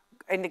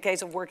 in the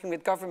case of working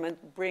with government,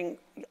 bring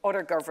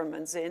other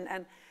governments in.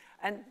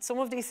 And some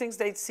of these things,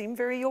 they seem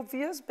very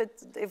obvious, but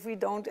if we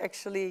don't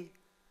actually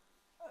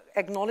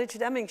acknowledge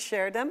them and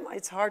share them,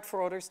 it's hard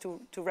for others to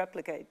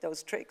replicate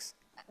those tricks.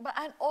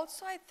 And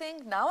also I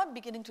think now I'm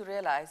beginning to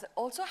realize that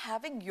also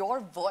having your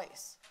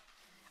voice.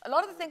 A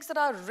lot of the things that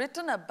are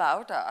written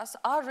about us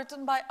are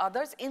written by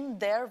others in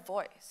their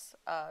voice,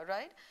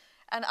 right?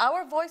 And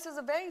our voice is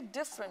a very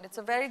different, it's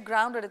a very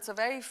grounded, it's a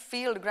very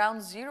field,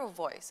 ground zero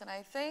voice. And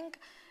I think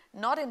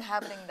not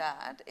inhabiting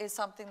that is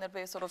something that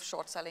we're sort of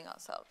short-selling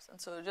ourselves. And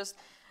so just,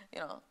 you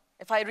know,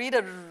 if I read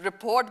a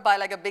report by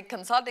like a big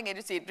consulting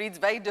agency, it reads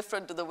very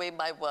different to the way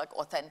my work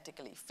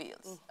authentically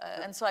feels.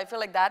 And so I feel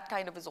like that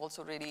kind of is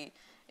also really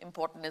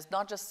important. It's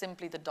not just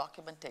simply the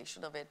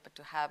documentation of it, but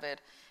to have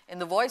it in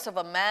the voice of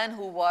a man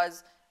who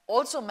was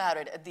also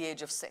married at the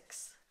age of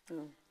 6.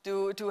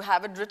 To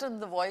have it written in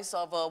the voice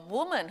of a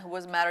woman who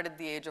was married at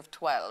the age of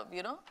 12,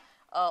 you know,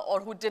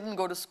 or who didn't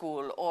go to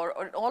school, or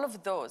all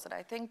of those. And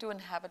I think to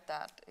inhabit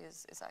that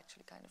is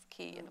actually kind of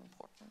key and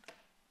important.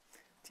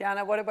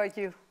 Tiana, what about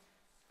you?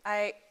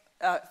 I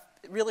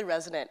really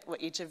resonate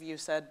what each of you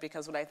said,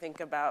 because when I think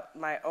about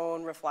my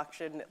own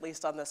reflection, at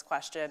least on this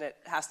question, it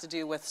has to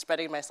do with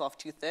spreading myself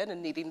too thin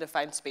and needing to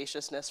find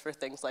spaciousness for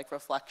things like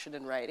reflection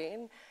and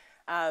writing.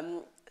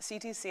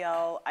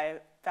 CTCL I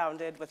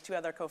founded with 2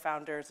 other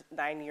co-founders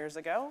 9 years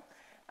ago.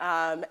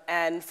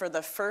 And for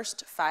the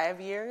first 5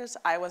 years,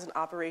 I was an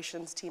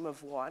operations team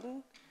of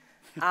 1.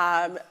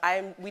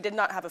 We did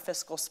not have a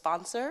fiscal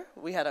sponsor.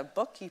 We had a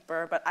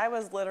bookkeeper, but I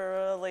was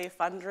literally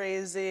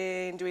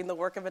fundraising, doing the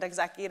work of an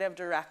executive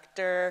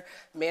director,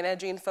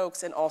 managing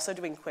folks, and also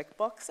doing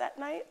QuickBooks at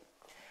night.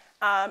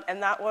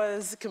 And that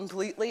was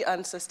completely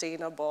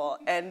unsustainable.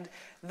 And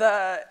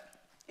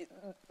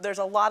there's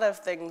a lot of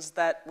things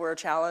that were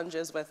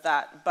challenges with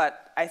that,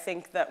 but I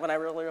think that when I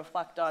really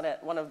reflect on it,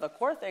 one of the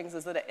core things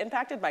is that it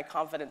impacted my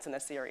confidence in a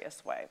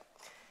serious way.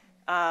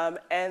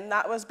 And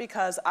that was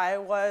because I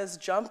was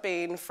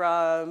jumping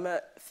from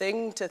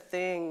thing to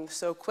thing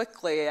so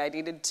quickly. I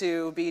needed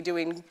to be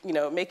doing, you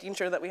know, making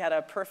sure that we had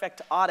a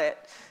perfect audit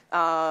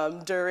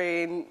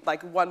during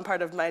like one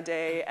part of my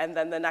day, and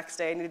then the next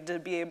day I needed to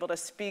be able to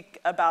speak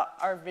about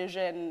our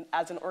vision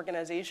as an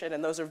organization,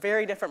 and those are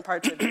very different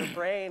parts of your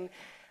brain.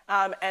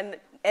 And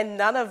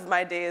none of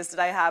my days did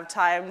I have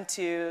time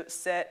to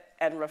sit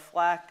and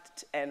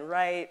reflect and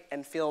write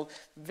and feel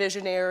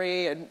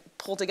visionary and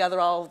pull together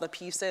all of the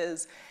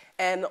pieces.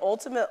 And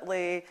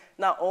ultimately,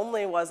 not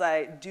only was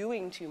I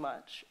doing too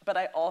much, but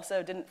I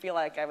also didn't feel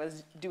like I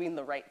was doing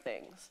the right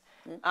things.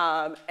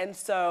 And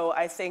so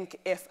I think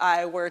if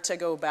I were to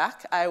go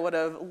back, I would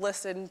have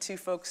listened to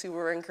folks who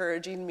were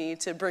encouraging me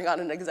to bring on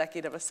an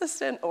executive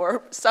assistant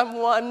or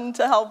someone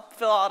to help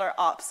fill out our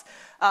ops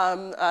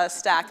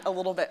stack a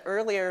little bit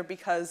earlier,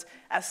 because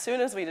as soon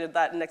as we did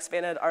that and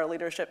expanded our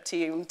leadership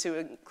team to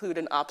include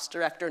an ops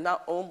director,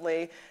 not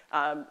only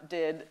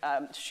did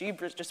she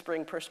just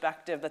bring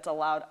perspective that's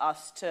allowed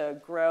us to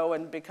grow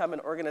and become an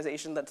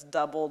organization that's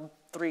doubled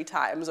 3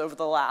 times over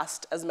the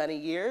last as many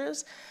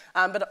years,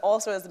 but it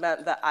also has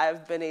meant that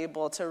I've been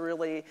able to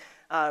really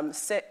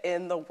sit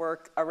in the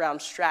work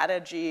around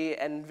strategy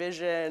and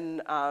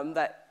vision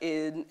that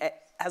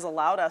has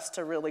allowed us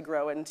to really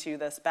grow into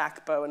this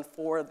backbone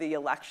for the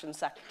election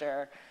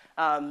sector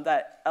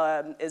that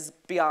is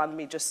beyond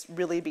me just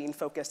really being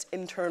focused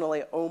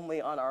internally only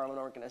on our own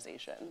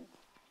organization.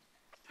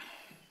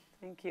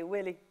 Thank you.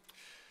 Willy?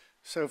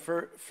 So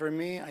for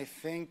me, I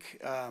think,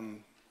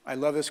 I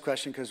love this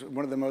question because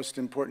one of the most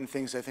important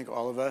things I think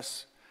all of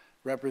us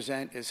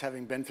represent is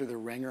having been through the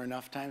ringer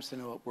enough times to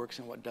know what works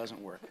and what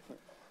doesn't work.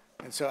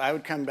 And so I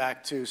would come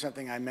back to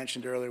something I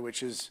mentioned earlier,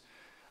 which is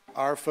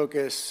our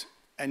focus,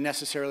 and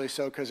necessarily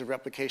so because of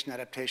replication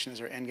adaptation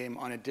is our end game,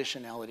 on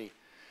additionality,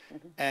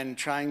 and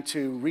trying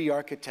to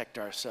re-architect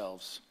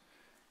ourselves,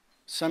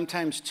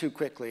 sometimes too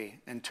quickly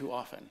and too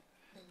often,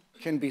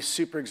 can be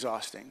super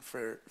exhausting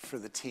for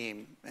the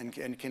team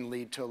and can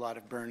lead to a lot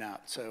of burnout.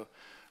 So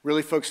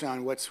really focusing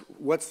on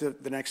what's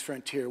the next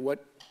frontier,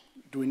 what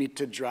do we need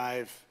to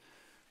drive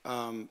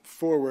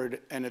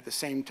forward, and at the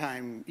same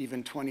time,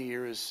 even 20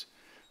 years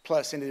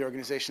plus into the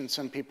organization,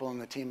 some people on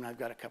the team, and I've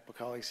got a couple of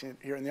colleagues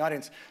here in the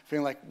audience,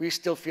 feeling like we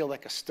still feel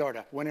like a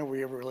startup. When are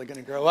we ever really going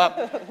to grow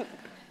up?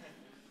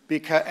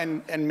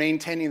 And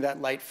maintaining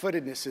that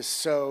light-footedness is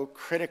so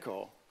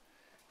critical.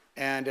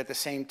 And at the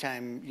same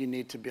time, you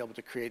need to be able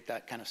to create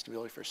that kind of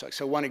stability for yourself.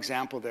 So one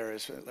example there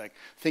is like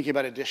thinking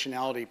about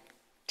additionality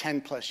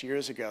 10 plus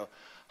years ago.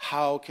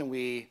 How can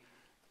we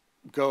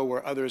go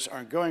where others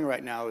aren't going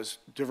right now is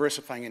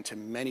diversifying into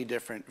many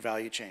different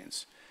value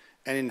chains.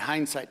 And in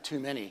hindsight, too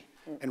many.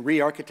 And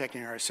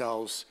re-architecting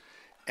ourselves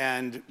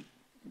and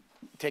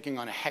taking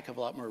on a heck of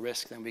a lot more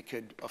risk than we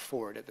could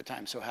afford at the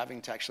time. So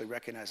having to actually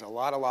recognize a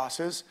lot of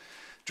losses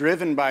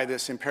driven by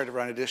this imperative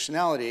around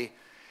additionality,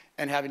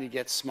 and having to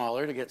get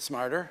smaller to get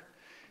smarter.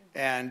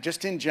 And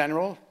just in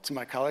general, to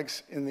my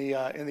colleagues in the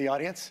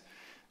audience,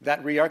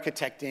 that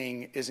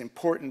re-architecting is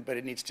important, but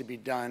it needs to be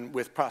done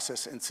with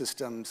process and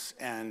systems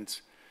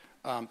and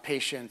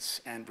patience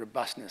and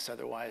robustness.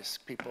 Otherwise,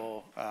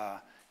 people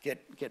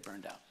get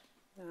burned out.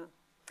 Yeah.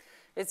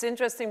 It's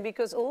interesting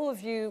because all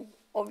of you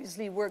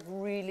obviously work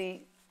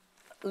really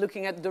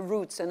looking at the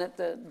roots and at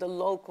the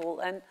local.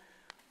 And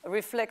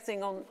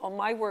reflecting on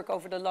my work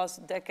over the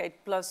last decade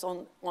plus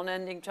on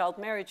ending child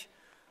marriage,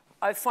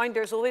 I find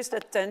there's always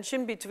that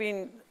tension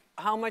between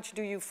how much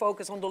do you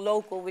focus on the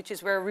local, which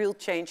is where real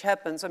change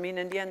happens. I mean,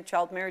 in the end,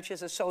 child marriage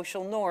is a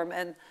social norm,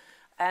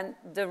 and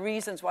the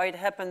reasons why it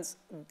happens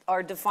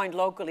are defined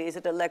locally. Is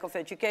it a lack of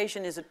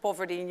education? Is it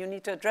poverty? And you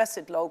need to address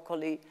it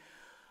locally.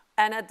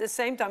 And at the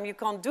same time, you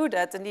can't do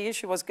that, and the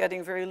issue was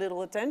getting very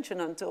little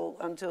attention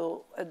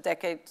until a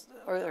decade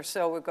or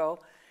so ago,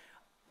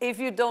 if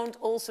you don't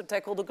also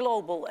tackle the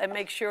global and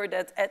make sure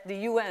that at the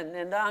UN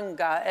and the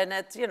ANGA and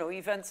at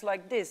events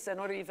like this and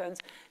other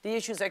events, the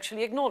issue is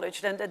actually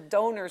acknowledged and that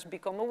donors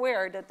become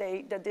aware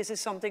that this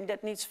is something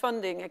that needs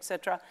funding,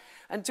 etc.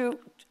 And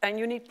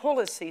you need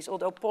policies,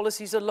 although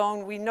policies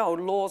alone, we know,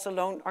 laws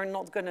alone are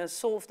not going to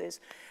solve this.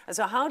 And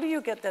so how do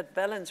you get that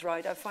balance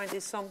right? I find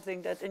this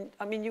something that,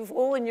 you've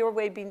all in your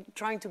way been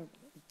trying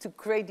to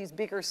create these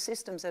bigger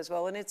systems as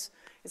well, and it's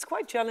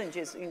quite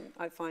challenging,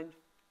 I find.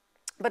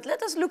 But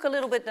let us look a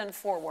little bit then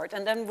forward,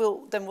 and then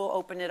we'll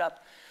open it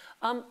up.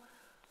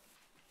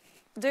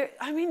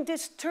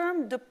 This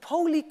term, the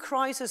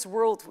poly-crisis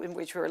world in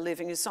which we're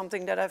living, is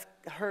something that I've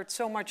heard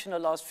so much in the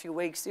last few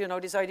weeks.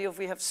 This idea of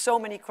we have so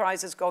many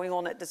crises going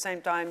on at the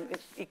same time,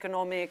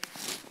 economic,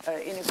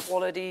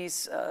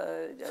 inequalities,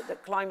 the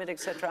climate,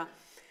 etc.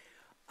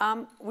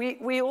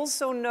 We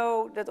also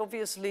know that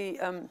obviously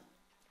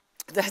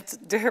that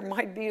there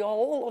might be a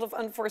whole lot of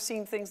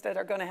unforeseen things that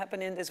are going to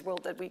happen in this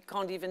world that we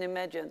can't even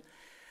imagine.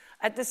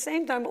 At the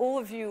same time, all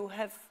of you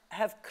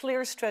have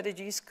clear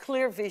strategies,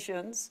 clear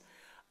visions.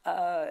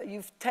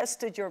 You've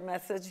tested your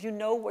methods. You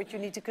know what you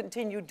need to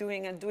continue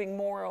doing and doing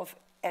more of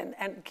and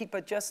keep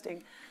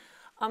adjusting.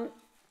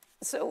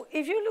 So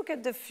if you look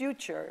at the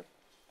future,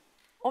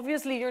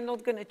 obviously you're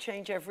not going to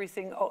change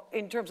everything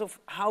in terms of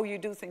how you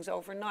do things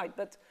overnight.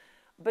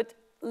 But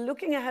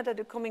looking ahead at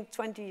the coming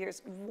 20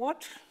 years,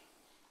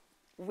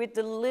 with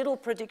the little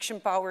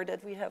prediction power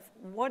that we have,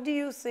 what do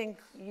you think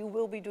you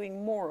will be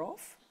doing more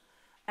of?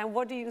 And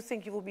what do you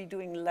think you will be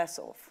doing less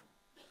of?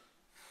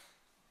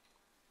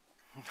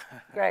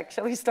 Greg,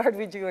 shall we start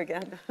with you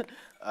again?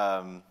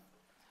 When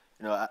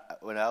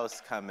I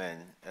was coming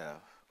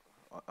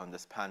on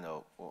this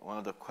panel, one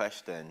of the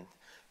questions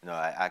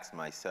I asked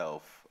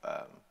myself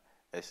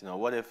is,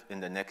 what if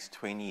in the next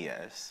 20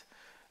 years,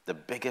 the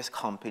biggest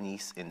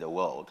companies in the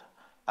world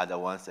are the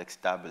ones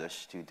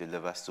established to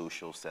deliver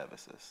social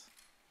services?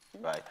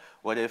 Right?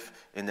 What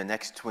if in the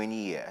next 20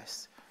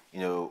 years,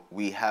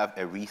 we have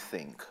a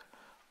rethink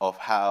of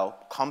how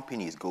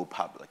companies go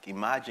public?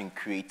 Imagine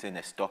creating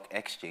a stock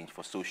exchange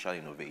for social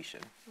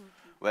innovation,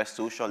 where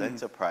social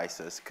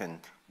enterprises can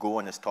go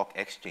on a stock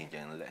exchange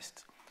and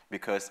list,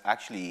 because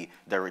actually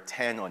the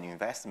return on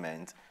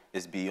investment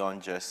is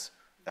beyond just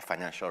a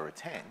financial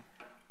return.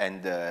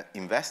 And the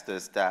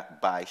investors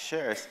that buy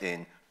shares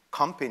in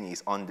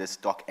companies on the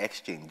stock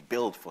exchange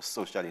build for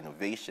social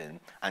innovation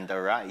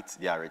underwrite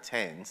their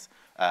returns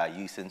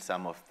using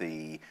some of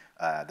the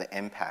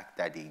impact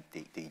that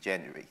they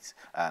generate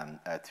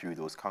through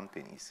those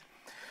companies.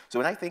 So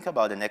when I think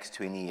about the next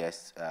 20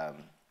 years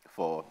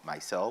for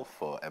myself,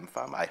 for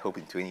mPharma, I hope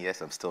in 20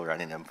 years I'm still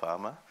running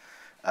mPharma.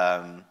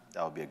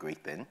 That would be a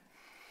great thing.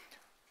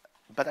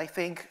 But I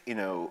think,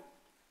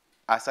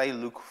 as I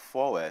look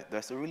forward,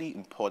 there's a really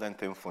important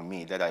thing for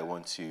me that I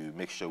want to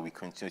make sure we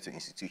continue to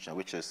institution,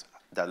 which is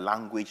that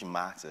language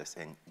matters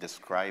in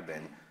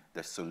describing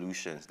the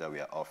solutions that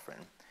we are offering.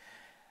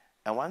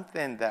 And one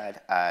thing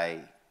that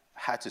I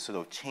had to sort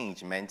of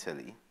change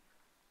mentally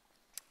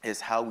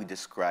is how we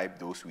describe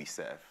those we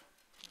serve,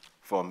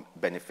 from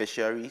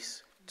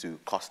beneficiaries to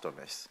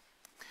customers.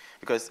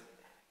 Because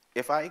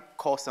if I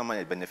call someone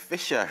a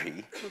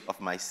beneficiary of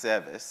my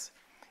service,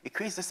 it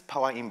creates this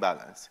power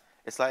imbalance.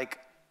 It's like,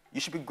 you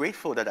should be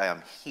grateful that I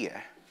am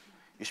here.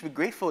 You should be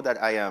grateful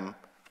that I am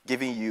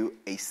giving you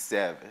a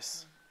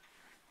service.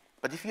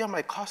 But if you are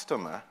my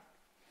customer,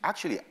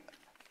 actually,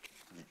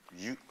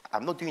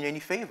 I'm not doing you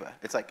any favor.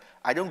 It's like,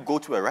 I don't go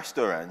to a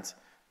restaurant,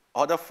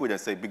 order food and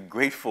say, be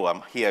grateful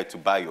I'm here to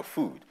buy your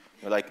food.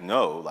 You're like,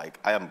 no,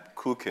 I am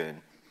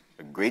cooking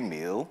a great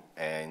meal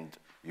and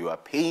you are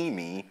paying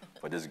me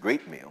for this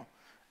great meal.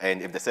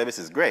 And if the service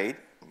is great,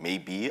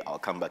 maybe I'll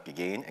come back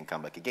again and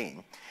come back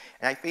again.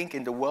 And I think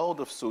in the world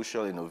of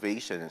social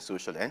innovation and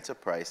social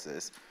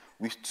enterprises,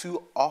 we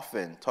too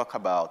often talk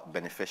about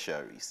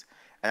beneficiaries.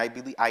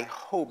 And I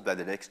hope that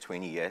the next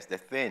 20 years, the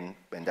thing,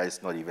 and that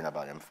is not even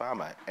about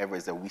mPharma, ever,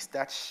 is that we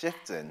start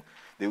shifting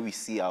the way we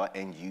see our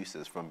end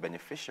users from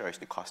beneficiaries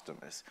to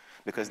customers,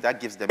 because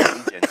that gives them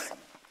agency.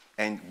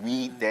 And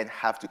we then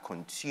have to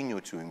continue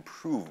to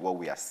improve what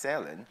we are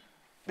selling,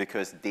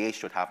 because they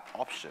should have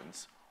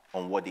options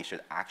on what they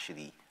should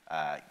actually,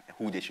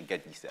 who they should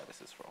get these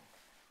services from.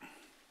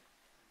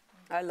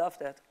 I love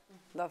that.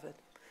 Love it.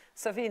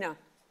 Safeena.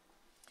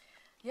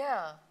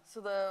 Yeah,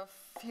 so the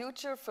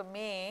future for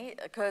me,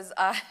 because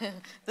I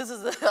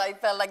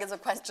felt like it's a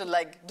question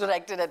like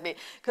directed at me,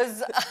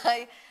 because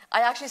I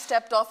actually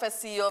stepped off as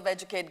CEO of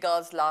Educate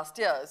Girls last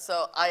year.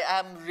 So I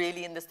am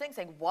really in this thing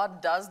saying,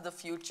 what does the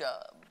future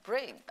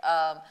bring?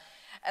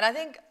 And I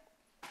think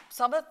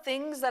some of the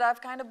things that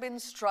I've kind of been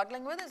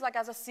struggling with is like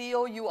as a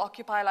CEO, you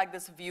occupy like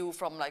this view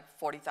from like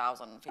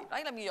 40,000 feet,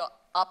 right? I mean, you're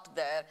up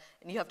there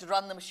and you have to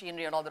run the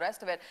machinery and all the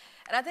rest of it.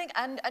 And I think,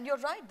 and you're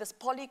right, this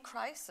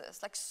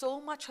poly-crisis, like so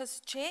much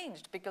has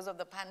changed because of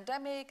the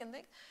pandemic and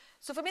things.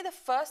 So for me, the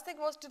first thing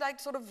was to like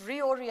sort of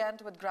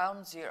reorient with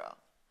ground zero.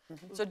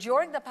 So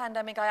during the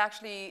pandemic, I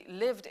actually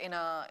lived in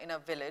a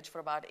village for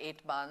about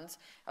 8 months.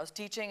 I was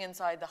teaching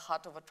inside the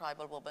hut of a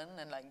tribal woman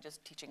and like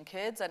just teaching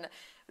kids and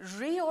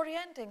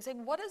reorienting,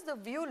 saying, what does the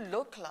view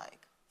look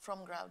like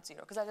from ground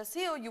zero? Because as a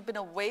CEO, you've been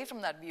away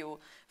from that view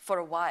for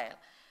a while.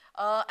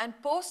 And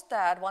post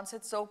that, once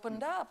it's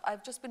opened up,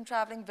 I've just been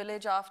traveling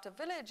village after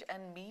village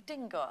and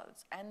meeting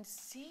girls and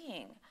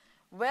seeing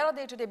where are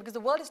they today? Because the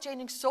world is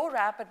changing so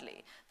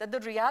rapidly that the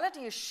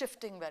reality is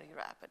shifting very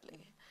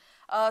rapidly.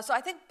 So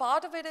I think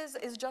part of it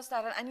is just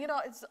that. And you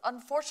know, it's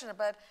unfortunate,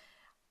 but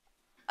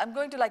I'm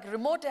going to like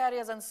remote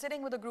areas and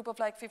sitting with a group of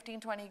like 15,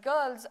 20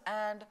 girls,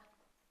 and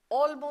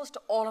almost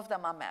all of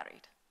them are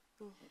married.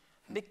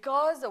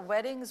 Because the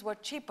weddings were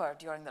cheaper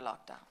during the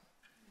lockdown.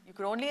 You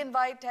could only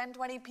invite 10,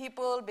 20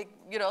 people,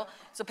 you know,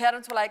 so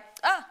parents were like,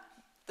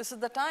 this is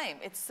the time.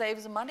 It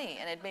saves money,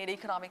 and it made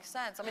economic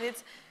sense. I mean,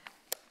 it's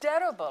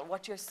terrible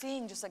what you're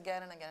seeing just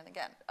again and again and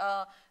again.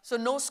 So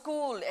no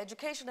school,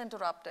 education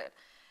interrupted.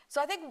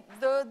 So I think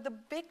the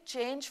big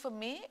change for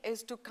me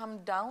is to come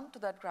down to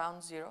that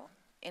ground zero,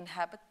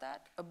 inhabit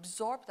that,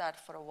 absorb that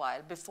for a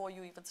while before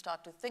you even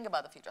start to think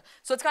about the future.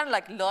 So it's kind of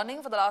like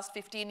learning for the last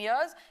 15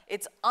 years.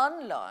 It's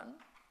unlearn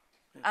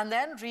and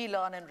then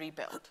relearn and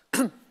rebuild.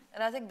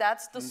 And I think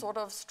that's the sort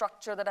of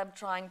structure that I'm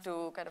trying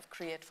to kind of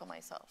create for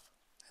myself.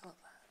 I love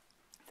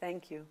that.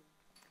 Thank you.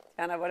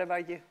 Anna, what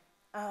about you?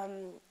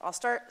 I'll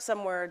start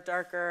somewhere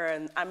darker,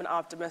 and I'm an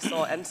optimist, so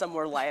I'll end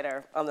somewhere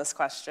lighter on this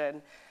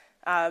question.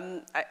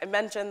 I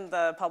mentioned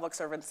the public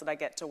servants that I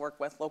get to work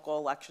with, local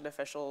election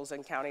officials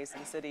in counties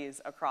and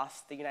cities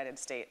across the United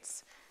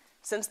States.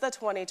 Since the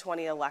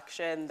 2020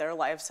 election, their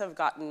lives have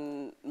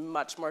gotten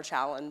much more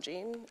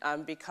challenging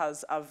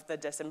because of the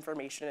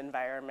disinformation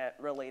environment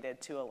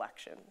related to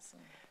elections.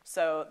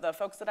 So the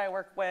folks that I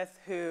work with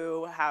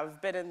who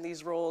have been in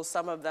these roles,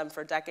 some of them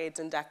for decades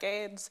and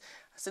decades,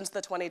 since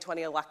the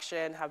 2020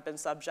 election have been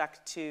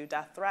subject to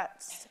death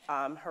threats,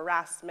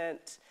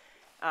 harassment.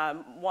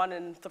 1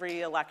 in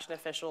 3 election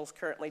officials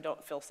currently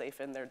don't feel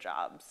safe in their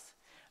jobs.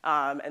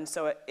 And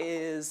so it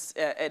is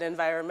an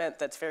environment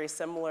that's very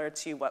similar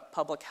to what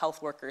public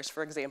health workers,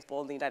 for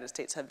example, in the United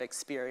States have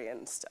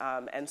experienced.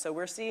 And so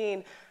we're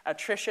seeing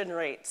attrition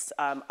rates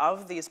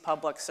of these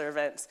public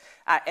servants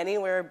at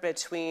anywhere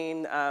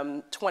between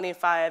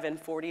 25 and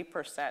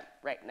 40%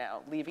 right now,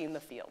 leaving the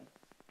field.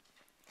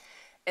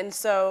 And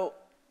so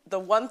the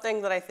one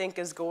thing that I think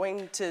is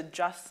going to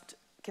just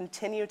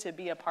continue to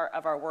be a part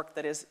of our work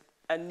that is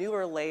a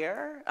newer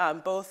layer,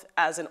 both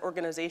as an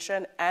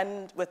organization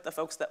and with the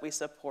folks that we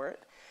support,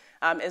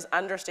 is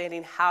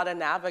understanding how to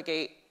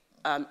navigate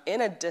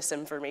in a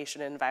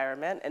disinformation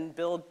environment and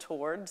build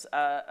towards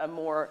a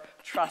more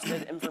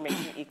trusted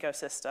information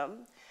ecosystem.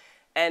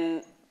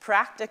 And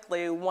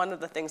practically, one of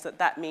the things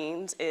that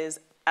means is,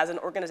 as an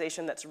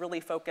organization that's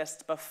really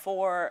focused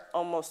before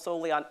almost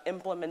solely on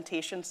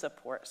implementation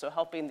support, so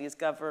helping these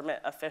government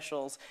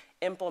officials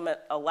implement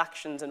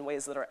elections in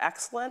ways that are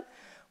excellent,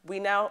 we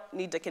now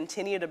need to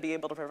continue to be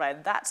able to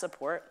provide that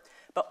support,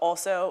 but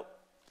also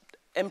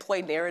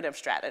employ narrative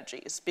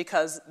strategies,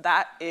 because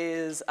that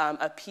is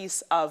a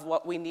piece of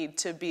what we need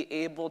to be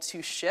able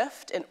to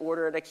shift in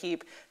order to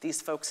keep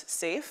these folks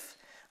safe,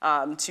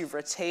 to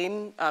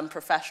retain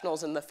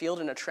professionals in the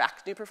field and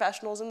attract new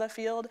professionals in the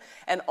field,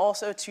 and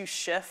also to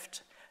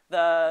shift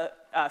the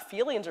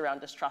feelings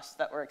around distrust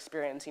that we're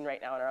experiencing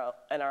right now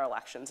in our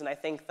elections. And I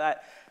think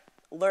that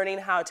learning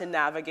how to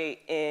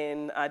navigate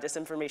in a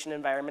disinformation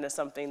environment is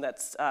something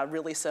that's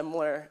really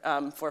similar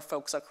for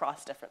folks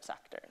across different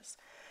sectors.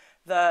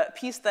 The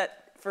piece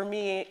that for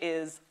me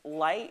is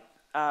light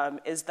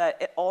is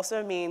that it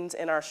also means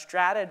in our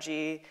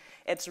strategy,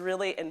 it's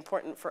really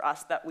important for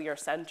us that we are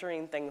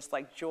centering things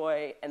like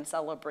joy and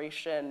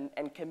celebration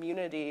and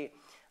community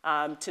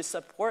to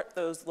support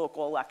those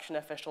local election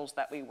officials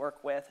that we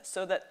work with,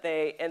 so that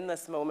they, in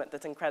this moment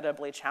that's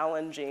incredibly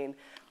challenging,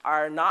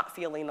 are not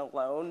feeling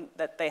alone,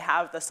 that they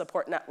have the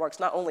support networks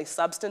not only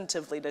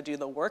substantively to do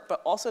the work,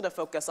 but also to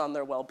focus on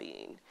their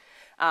well-being.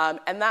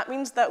 And that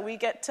means that we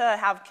get to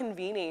have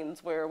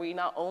convenings where we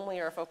not only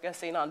are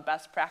focusing on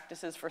best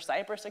practices for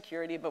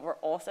cybersecurity, but we're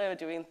also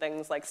doing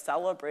things like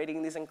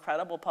celebrating these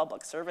incredible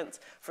public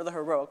servants for the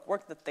heroic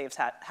work that they've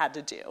had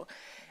to do.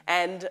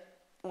 And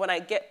when I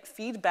get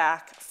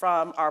feedback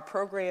from our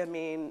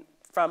programming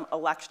from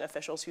election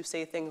officials who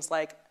say things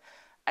like,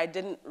 I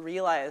didn't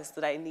realize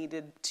that I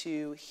needed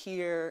to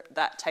hear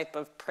that type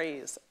of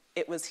praise.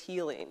 it was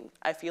healing.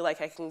 I feel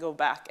like I can go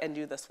back and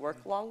do this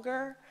work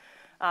longer.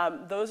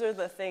 Those are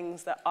the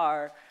things that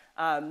are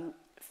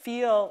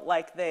feel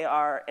like they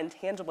are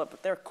intangible,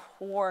 but they're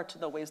core to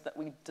the ways that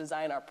we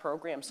design our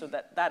program, so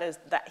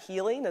that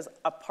healing is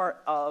a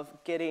part of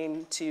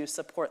getting to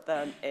support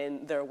them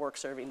in their work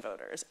serving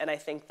voters. And I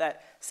think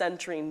that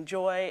centering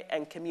joy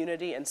and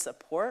community and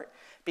support,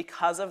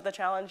 because of the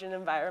challenging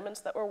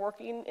environments that we're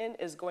working in,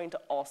 is going to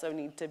also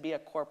need to be a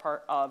core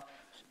part of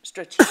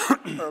strategic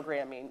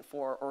programming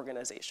for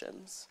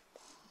organizations.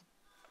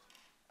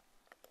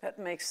 That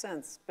makes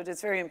sense, but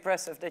it's very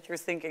impressive that you're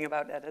thinking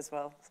about that as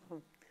well.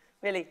 So,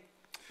 Willy.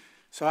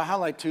 So I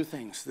highlight two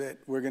things that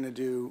we're going to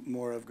do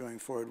more of going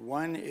forward.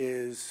 One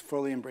is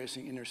fully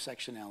embracing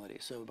intersectionality.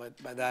 So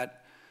by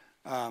that,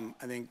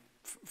 I think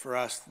for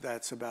us,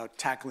 that's about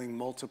tackling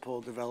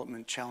multiple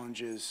development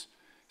challenges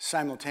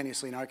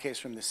simultaneously, in our case,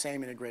 from the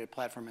same integrated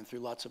platform and through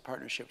lots of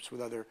partnerships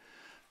with other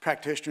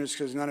practitioners,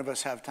 because none of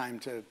us have time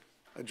to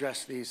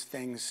address these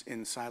things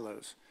in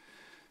silos.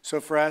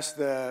 So for us,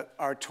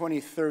 our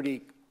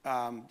 2030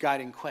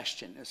 guiding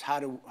question is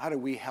how do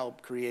we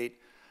help create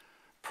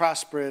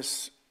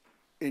prosperous,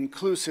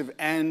 inclusive,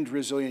 and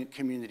resilient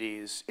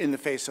communities in the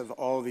face of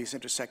all these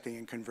intersecting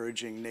and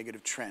converging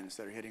negative trends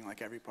that are hitting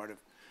like every part of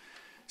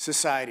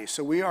society.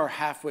 So we are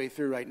halfway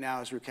through right now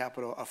as Root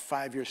Capital a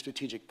 5-year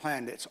strategic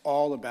plan that's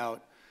all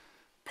about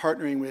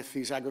partnering with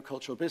these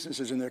agricultural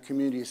businesses and their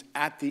communities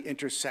at the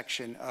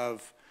intersection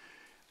of,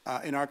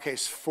 in our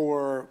case,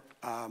 4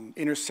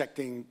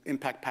 intersecting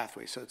impact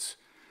pathways. So it's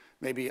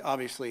maybe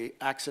obviously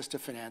access to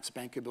finance,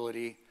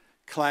 bankability,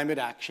 climate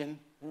action,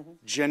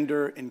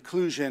 gender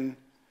inclusion,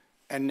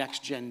 and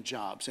next-gen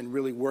jobs, and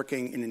really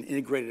working in an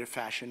integrated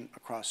fashion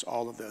across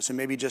all of those. And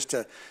maybe just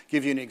to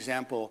give you an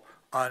example,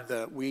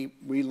 we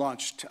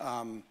launched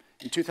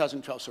in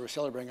 2012, so we're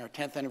celebrating our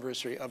 10th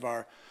anniversary of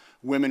our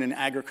Women in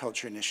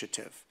Agriculture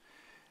initiative.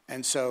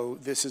 And so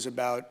this is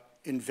about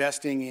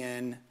investing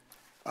in,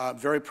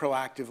 very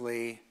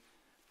proactively,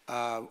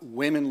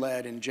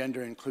 women-led and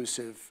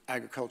gender-inclusive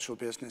agricultural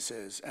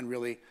businesses, and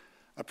really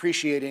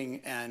appreciating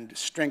and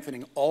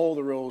strengthening all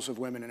the roles of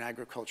women in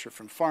agriculture,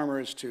 from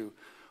farmers to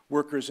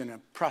workers in a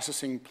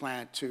processing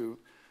plant to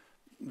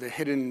the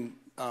hidden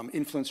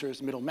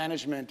influencers, middle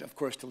management, of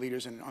course, to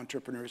leaders and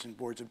entrepreneurs and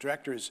boards of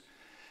directors.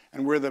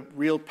 And where the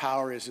real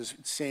power is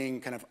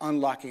seeing, kind of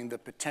unlocking the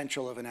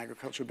potential of an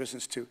agricultural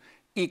business to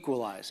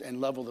equalize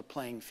and level the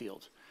playing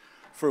field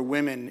for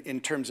women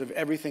in terms of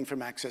everything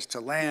from access to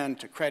land,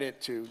 to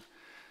credit, to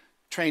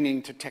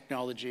training, to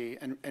technology,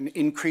 and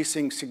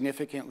increasing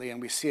significantly, and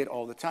we see it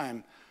all the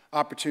time,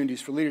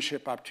 opportunities for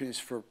leadership, opportunities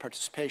for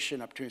participation,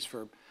 opportunities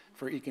for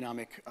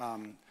economic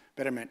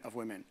betterment of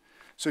women.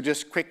 So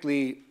just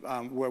quickly,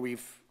 where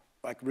we've,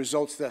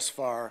 results thus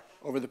far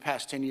over the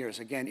past 10 years,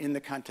 again, in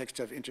the context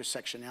of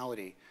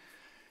intersectionality.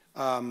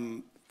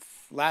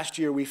 Last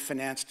year, we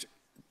financed,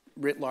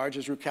 writ large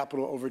as Root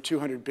Capital, over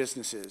 200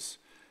 businesses,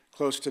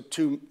 close to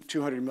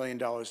 $200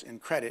 million in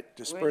credit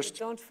dispersed. Wait,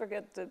 don't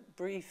forget the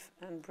brief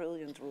and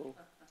brilliant rule.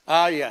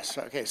 Yes,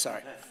 okay,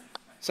 sorry.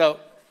 So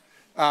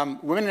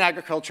women in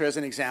agriculture as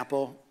an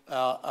example,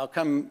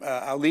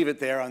 I'll leave it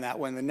there on that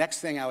one. The next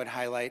thing I would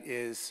highlight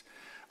is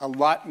a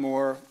lot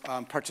more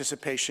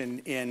participation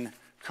in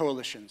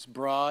coalitions,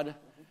 broad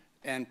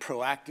and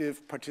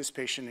proactive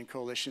participation in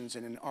coalitions,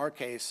 and in our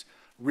case,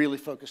 really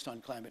focused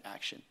on climate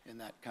action in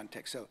that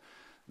context. So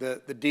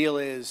the deal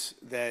is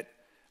that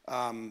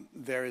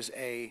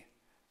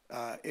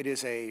it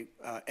is a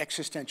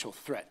existential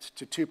threat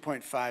to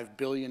 2.5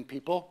 billion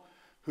people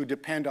who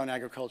depend on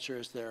agriculture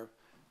as their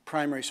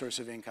primary source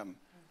of income,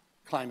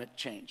 climate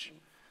change.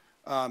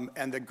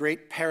 And the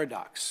great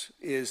paradox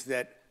is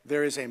that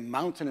there is a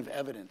mountain of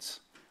evidence,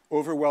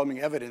 overwhelming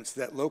evidence,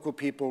 that local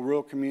people,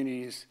 rural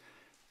communities,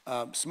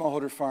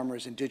 smallholder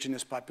farmers,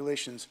 indigenous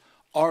populations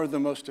are the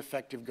most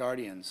effective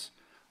guardians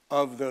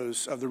of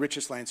the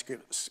richest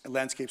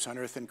landscapes on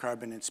Earth in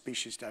carbon and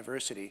species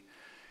diversity,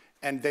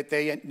 and that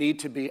they need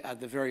to be at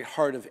the very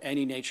heart of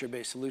any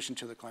nature-based solution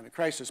to the climate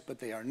crisis, but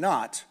they are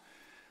not.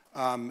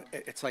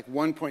 It's like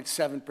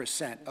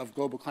 1.7% of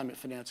global climate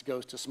finance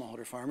goes to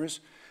smallholder farmers.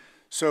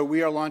 So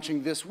we are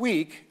launching this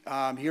week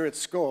here at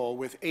Skoll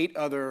with 8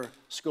 other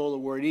Skoll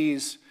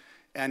awardees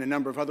and a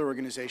number of other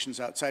organizations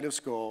outside of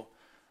Skoll,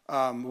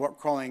 what we're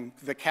calling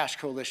the CASH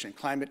Coalition,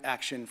 Climate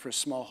Action for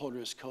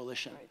Smallholders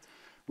Coalition, right,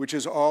 which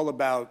is all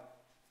about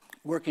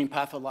working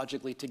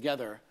pathologically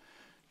together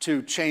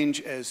to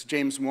change, as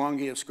James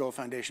Mwangi of Skoll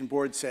Foundation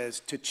Board says,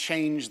 to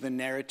change the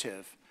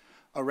narrative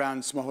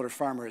around smallholder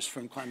farmers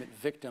from climate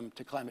victim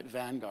to climate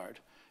vanguard.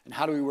 And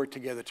how do we work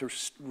together to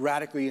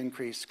radically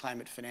increase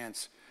climate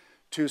finance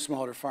to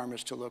smallholder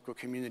farmers, to local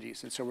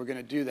communities? And so we're going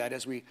to do that,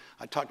 as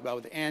I talked about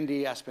with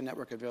Andy, Aspen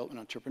Network of Development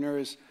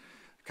Entrepreneurs,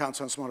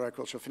 Council on Smallholder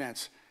Agricultural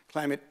Finance.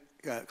 Climate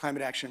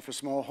Action for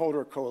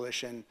Smallholder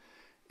Coalition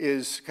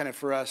is kind of,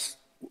 for us,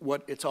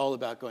 what it's all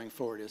about going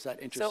forward, is that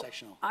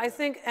intersectional. So I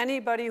think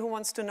anybody who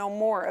wants to know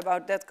more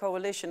about that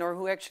coalition, or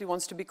who actually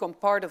wants to become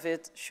part of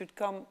it, should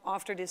come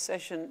after this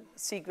session,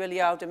 seek Willy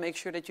out and make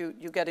sure that you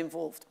get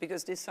involved,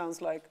 because this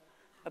sounds like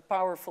a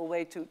powerful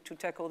way to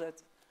tackle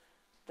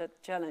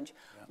that challenge.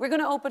 Yeah. We're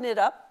going to open it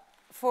up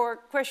for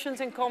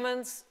questions and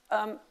comments.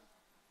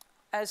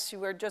 As you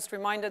were just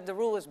reminded, the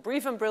rule is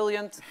brief and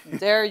brilliant.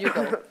 There you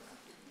go.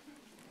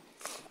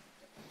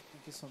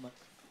 Thank you so much.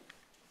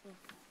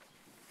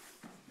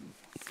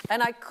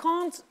 And I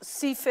can't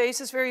see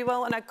faces very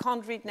well, and I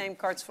can't read name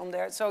cards from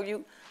there. So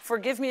you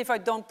forgive me if I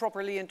don't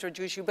properly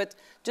introduce you, but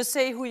just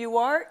say who you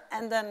are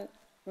and then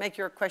make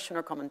your question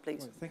or comment,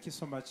 please. Well, thank you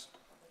so much.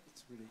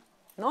 It's really...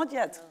 Not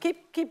yet.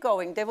 Keep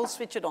going. They will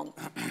switch it on.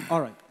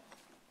 All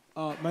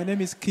right. My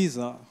name is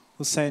Kiza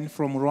Husain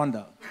from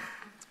Rwanda.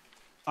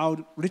 I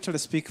would literally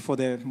speak for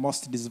the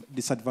most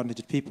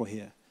disadvantaged people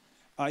here.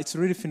 It's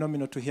really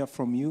phenomenal to hear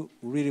from you,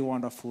 really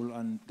wonderful,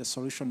 and the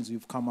solutions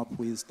you've come up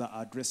with that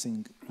are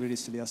addressing really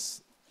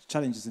serious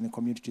challenges in the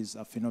communities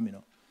are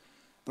phenomenal.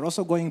 But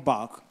also going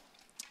back,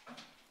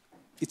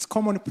 it's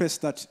commonplace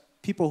that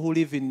people who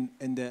live in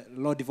the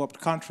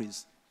low-developed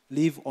countries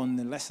live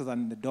on less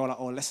than $1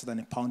 or less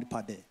than £1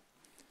 per day.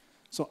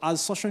 So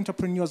as social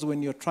entrepreneurs,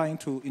 when you're trying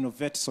to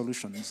innovate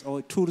solutions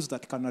or tools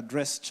that can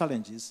address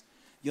challenges,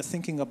 you're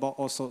thinking about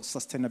also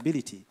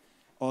sustainability,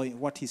 or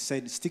what he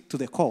said, stick to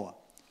the core.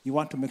 You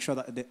want to make sure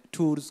that the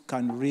tools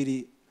can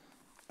really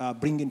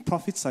bring in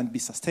profits and be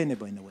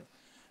sustainable in a way.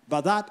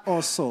 But that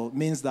also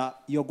means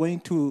that you're going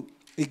to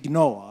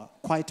ignore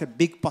quite a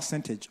big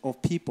percentage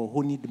of people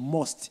who need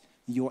most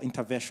your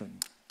intervention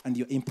and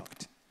your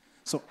impact.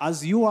 So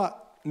as your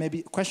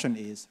maybe question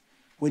is,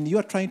 when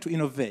you're trying to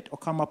innovate or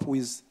come up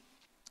with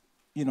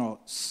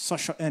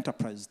social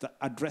enterprise that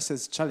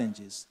addresses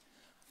challenges,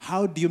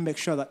 how do you make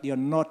sure that you're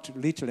not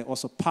literally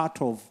also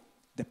part of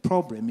the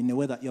problem in a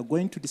way that you're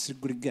going to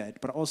disaggregate,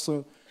 but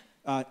also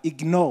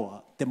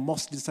ignore the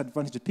most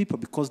disadvantaged people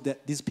because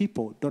these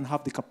people don't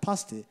have the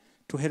capacity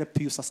to help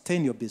you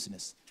sustain your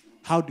business?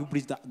 How do you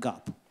bridge that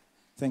gap?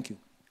 Thank you.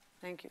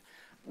 Thank you.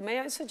 May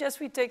I suggest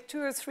we take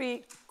 2 or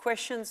 3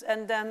 questions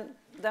and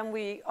then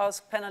we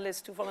ask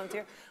panelists to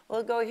volunteer?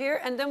 We'll go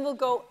here and then we'll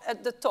go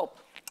at the top.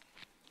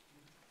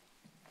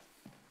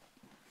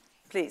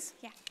 Please.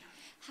 Yeah.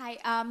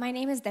 Hi, my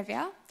name is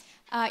Divya.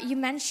 You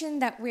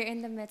mentioned that we're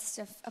in the midst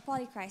of a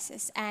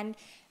polycrisis, and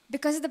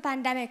because of the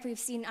pandemic, we've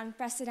seen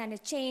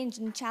unprecedented change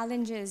and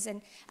challenges,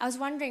 and I was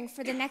wondering,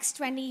 for the next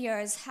 20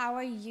 years, how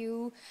are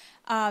you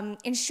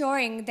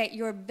ensuring that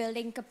you're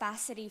building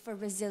capacity for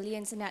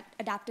resilience and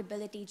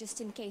adaptability just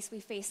in case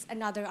we face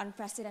another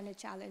unprecedented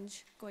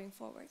challenge going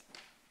forward?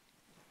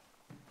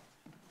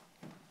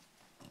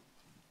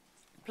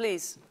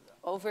 Please,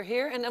 over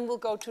here, and then we'll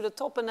go to the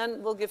top, and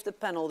then we'll give the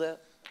panel the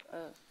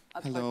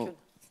Hello.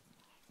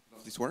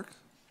 Does this work?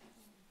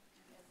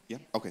 Yeah,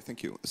 okay,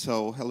 thank you.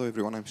 So, hello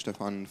everyone, I'm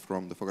Stefan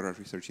from the Fogaraj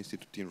Research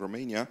Institute in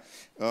Romania.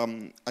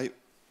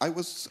 I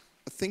was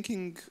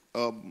thinking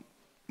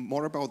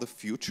more about the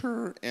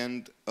future,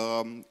 and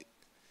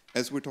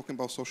as we're talking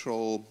about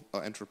social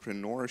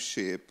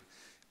entrepreneurship,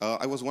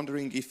 I was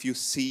wondering if you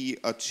see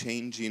a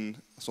change in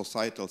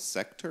societal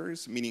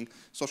sectors, meaning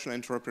social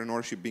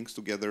entrepreneurship brings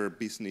together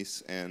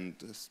business and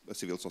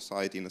civil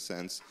society in a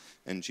sense,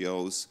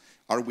 NGOs.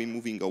 Are we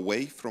moving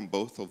away from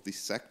both of these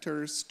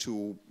sectors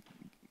to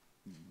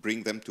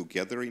bring them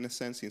together in a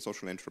sense in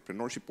social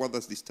entrepreneurship? What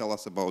does this tell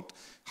us about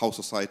how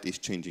society is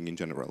changing in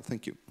general?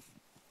 Thank you.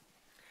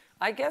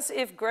 I guess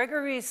if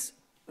Gregory's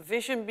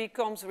vision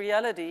becomes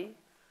reality,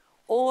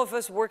 all of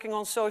us working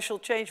on social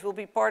change will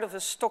be part of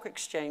a stock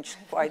exchange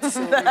quite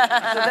soon. So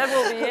that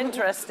will be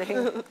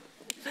interesting.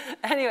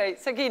 Anyway,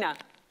 Safeena.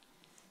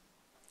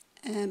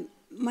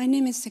 My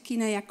name is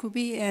Safeena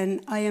Yacoubi,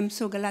 and I am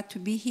so glad to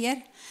be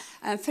here.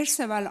 First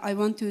of all, I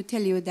want to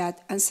tell you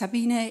that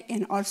Sabine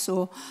and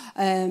also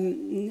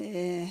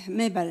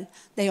Mabel,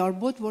 they are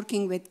both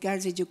working with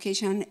girls'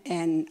 education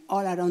and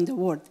all around the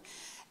world.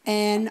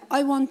 And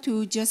I want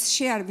to just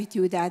share with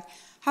you that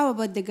how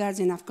about the girls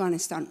in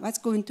Afghanistan? What's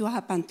going to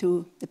happen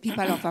to the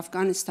people of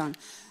Afghanistan?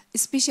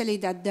 Especially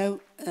that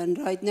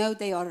right now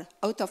they are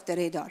out of the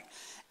radar.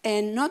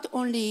 And not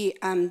only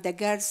the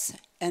girls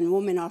and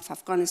women of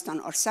Afghanistan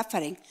are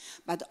suffering,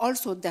 but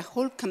also the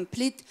whole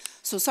complete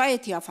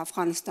society of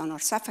Afghanistan are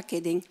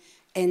suffocating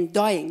and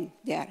dying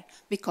there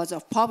because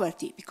of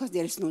poverty, because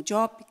there is no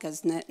job,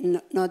 because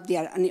not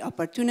there any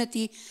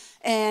opportunity,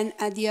 and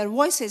their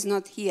voice is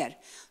not here.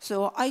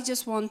 So I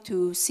just want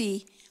to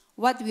see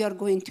what we are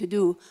going to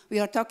do. We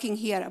are talking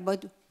here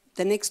about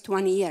the next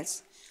 20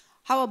 years.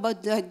 How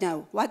about that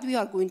now? What we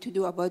are going to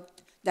do about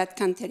that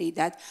country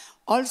that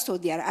also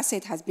their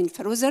asset has been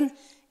frozen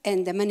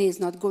and the money is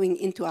not going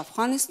into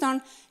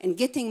Afghanistan, and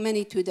getting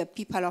money to the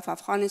people of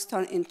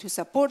Afghanistan and to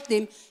support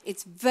them,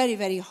 it's very,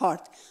 very hard.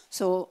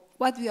 So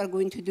what we are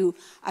going to do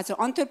as an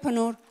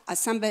entrepreneur, as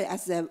somebody,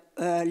 as a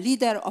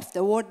leader of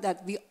the world,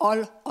 that we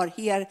all are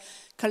here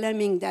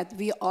claiming that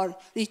we are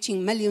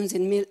reaching millions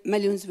and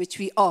millions, which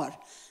we are.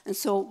 And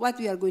so what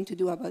we are going to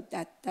do about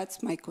that,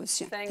 that's my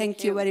question.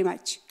 Thank you very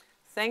much.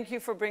 Thank you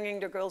for bringing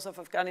the girls of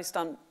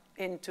Afghanistan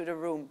into the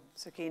room,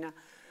 Safeena.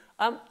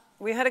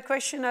 We had a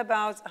question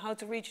about how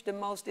to reach the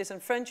most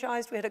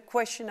disenfranchised. We had a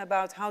question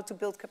about how to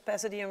build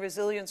capacity and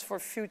resilience for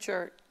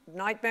future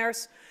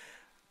nightmares.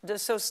 The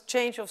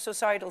change of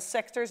societal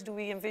sectors, do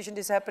we envision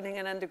this happening?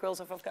 And then the girls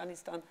of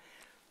Afghanistan.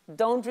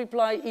 Don't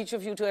reply, each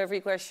of you, to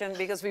every question,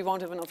 because we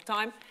won't have enough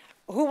time.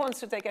 Who wants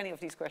to take any of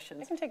these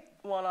questions? I can take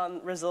one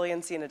on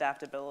resiliency and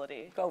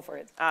adaptability. Go for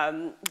it.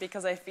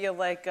 Because I feel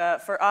like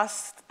for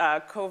us,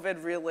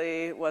 COVID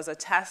really was a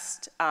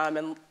test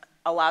and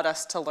allowed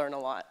us to learn a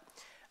lot.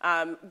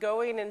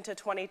 Going into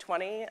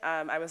 2020,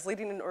 I was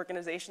leading an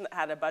organization that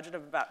had a budget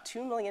of about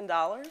 $2 million.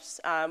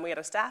 We had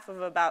a staff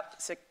of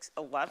about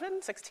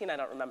 16, I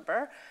don't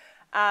remember.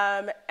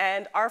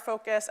 And our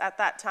focus at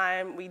that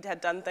time, we had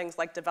done things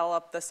like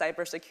develop the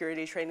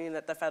cybersecurity training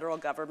that the federal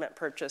government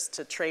purchased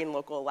to train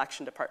local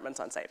election departments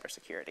on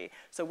cybersecurity.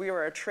 So we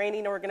were a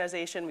training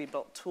organization. We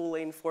built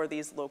tooling for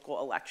these local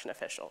election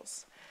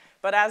officials.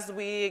 But as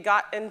we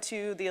got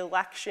into the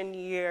election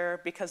year,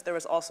 because there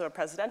was also a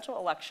presidential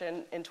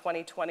election in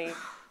 2020,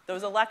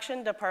 those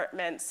election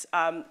departments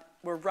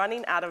were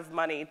running out of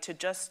money to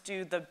just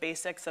do the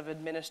basics of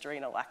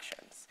administering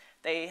elections.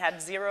 They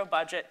had zero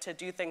budget to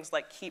do things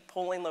like keep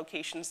polling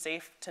locations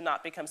safe to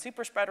not become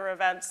super spreader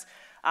events,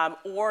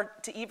 or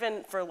to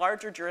even, for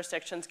larger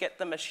jurisdictions, get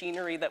the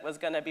machinery that was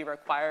going to be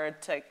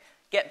required to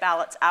get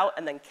ballots out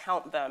and then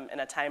count them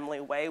in a timely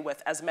way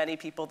with as many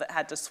people that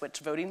had to switch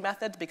voting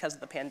methods because of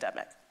the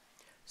pandemic.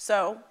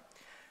 So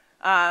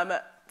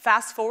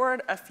fast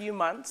forward a few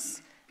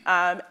months,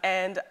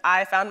 and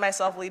I found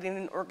myself leading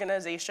an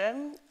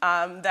organization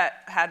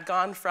that had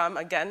gone from,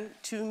 again,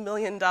 $2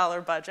 million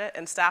budget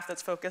and staff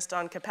that's focused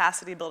on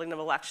capacity building of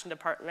election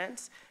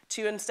departments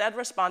to instead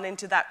responding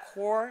to that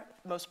core,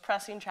 most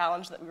pressing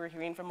challenge that we were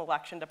hearing from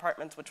election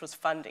departments, which was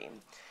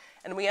funding.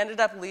 And we ended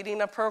up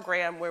leading a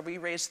program where we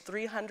raised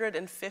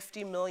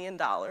 $350 million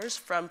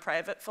from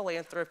private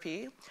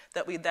philanthropy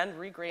that we then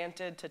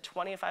regranted to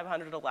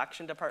 2,500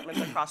 election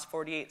departments across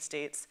 48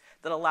 states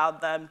that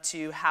allowed them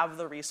to have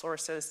the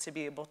resources to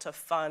be able to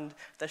fund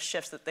the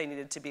shifts that they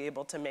needed to be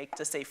able to make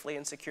to safely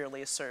and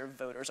securely serve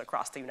voters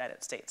across the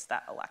United States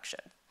that election.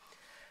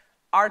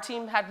 Our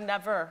team had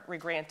never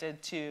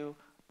regranted to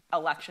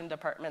election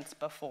departments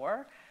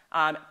before.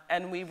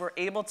 And we were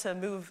able to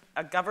move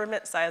a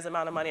government-sized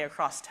amount of money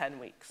across 10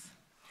 weeks.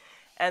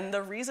 And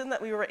the reason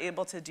that we were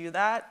able to do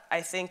that,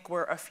 I think,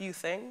 were a few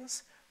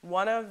things.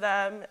 One of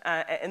them,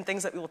 and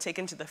things that we will take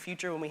into the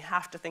future when we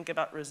have to think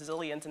about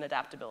resilience and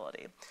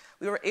adaptability.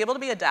 We were able to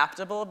be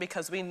adaptable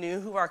because we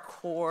knew who our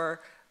core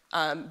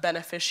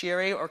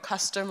beneficiary or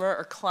customer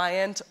or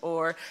client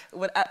or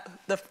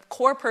the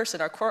core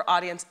person, our core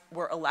audience,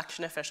 were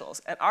election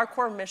officials. And our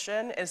core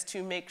mission is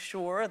to make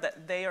sure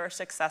that they are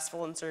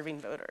successful in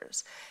serving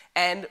voters.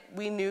 And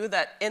we knew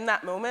that in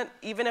that moment,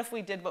 even if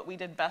we did what we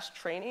did best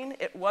training,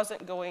 it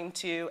wasn't going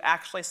to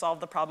actually solve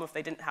the problem if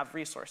they didn't have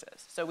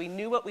resources. So we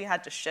knew what we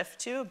had to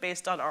shift to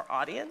based on our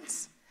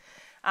audience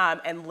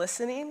and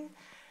listening.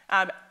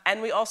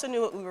 And we also knew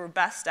what we were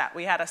best at.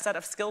 We had a set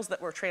of skills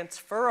that were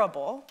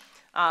transferable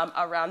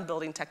around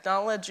building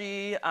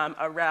technology,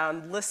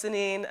 around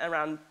listening,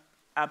 around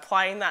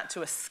applying that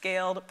to a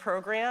scaled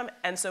program.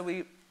 And so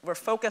we were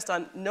focused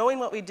on knowing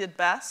what we did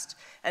best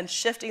and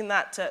shifting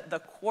that to the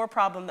core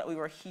problem that we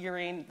were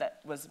hearing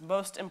that was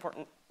most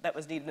important, that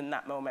was needed in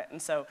that moment.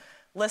 And so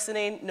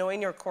listening, knowing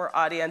your core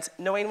audience,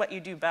 knowing what you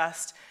do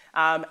best,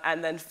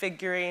 and then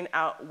figuring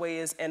out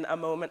ways in a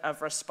moment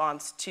of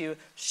response to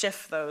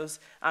shift those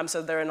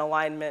so they're in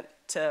alignment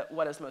to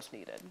what is most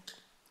needed.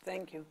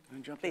 Thank you.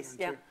 Please,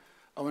 yeah.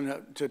 I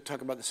want to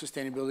talk about the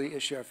sustainability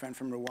issue. Our friend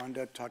from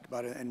Rwanda talked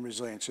about it, and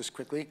resilience, just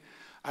quickly.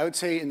 I would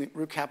say in the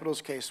Root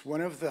Capital's case, one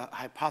of the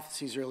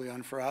hypotheses early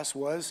on for us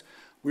was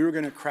we were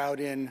going to crowd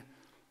in a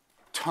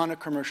ton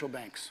of commercial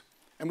banks.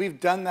 And we've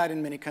done that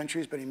in many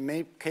countries, but in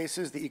many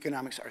cases, the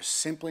economics are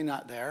simply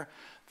not there.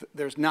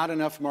 There's not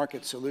enough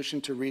market solution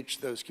to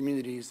reach those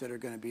communities that are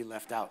going to be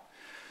left out.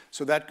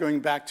 So that going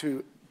back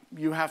to,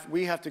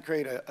 we have to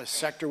create a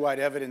sector-wide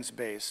evidence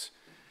base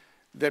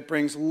that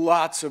brings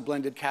lots of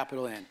blended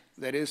capital in.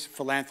 That is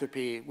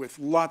philanthropy with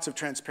lots of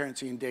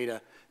transparency and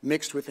data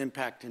mixed with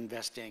impact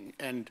investing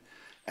and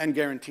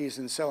guarantees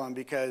and so on,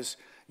 because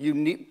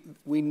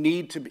we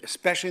need to,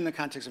 especially in the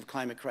context of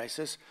climate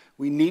crisis,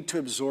 we need to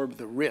absorb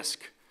the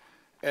risk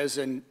as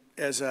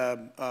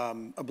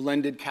a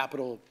blended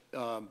capital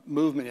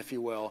movement, if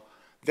you will,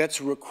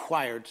 that's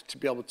required to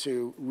be able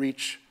to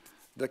reach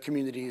the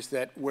communities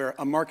where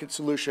a market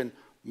solution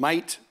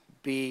might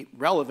be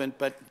relevant,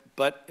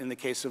 but in the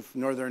case of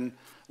northern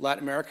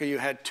Latin America, you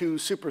had 2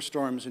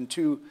 superstorms in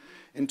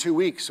 2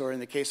 weeks, or in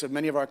the case of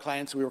many of our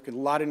clients, we work a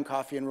lot in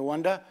coffee in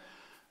Rwanda,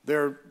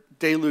 there are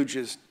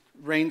deluges,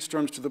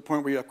 rainstorms to the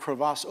point where a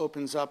crevasse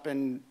opens up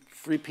and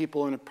 3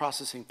 people in a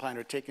processing plant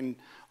are taken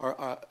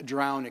or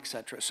drown, et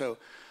cetera. So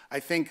I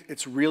think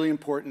it's really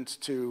important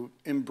to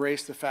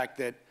embrace the fact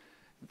that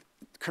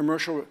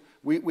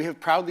we have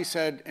proudly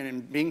said, and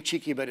in being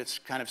cheeky, but it's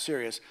kind of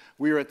serious,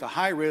 we are at the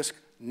high risk,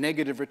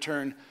 negative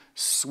return,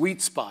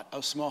 sweet spot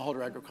of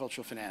smallholder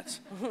agricultural finance.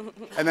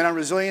 And then on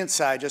resilience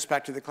side, just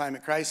back to the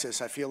climate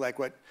crisis, I feel like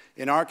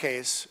in our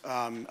case,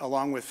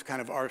 along with kind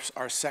of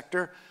our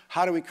sector,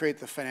 how do we create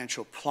the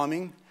financial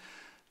plumbing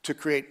to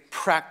create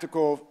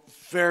practical,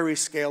 very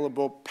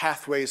scalable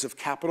pathways of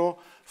capital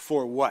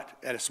for what?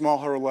 At a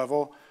smaller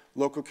level,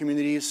 local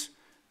communities,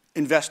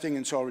 investing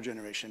in solar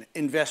generation,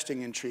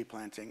 investing in tree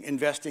planting,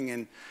 investing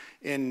in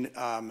and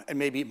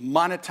maybe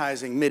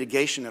monetizing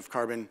mitigation of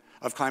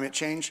climate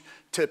change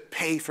to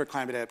pay for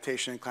climate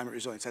adaptation and climate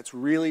resilience. That's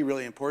really,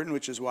 really important,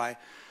 which is why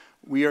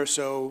we are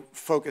so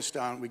focused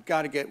on, we've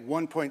got to get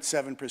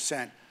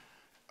 1.7%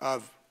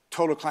 of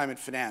total climate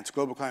finance,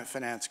 global climate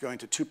finance, going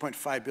to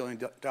 $2.5 billion.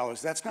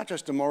 That's not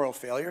just a moral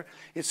failure,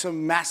 it's a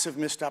massive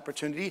missed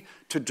opportunity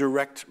to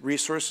direct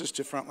resources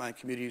to frontline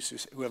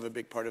communities who have a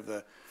big part of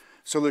the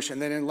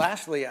solution. And then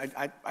lastly,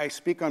 I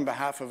speak on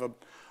behalf of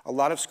a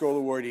lot of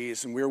Skoll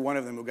awardees, and we're one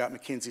of them who got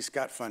McKinsey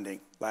Scott funding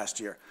last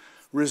year.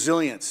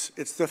 Resilience,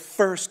 it's the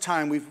first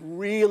time we've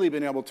really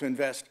been able to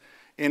invest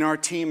in our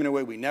team in a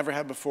way we never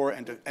have before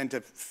and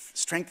to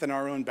strengthen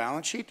our own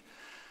balance sheet.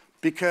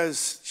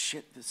 Because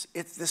shit,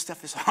 this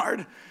stuff is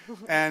hard,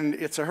 and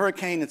it's a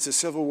hurricane, it's a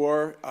civil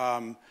war,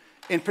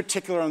 in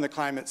particular on the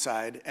climate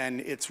side,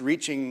 and it's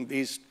reaching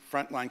these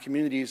frontline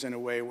communities in a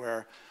way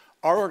where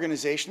our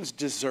organizations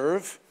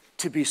deserve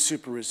to be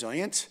super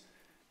resilient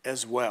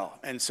as well.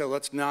 And so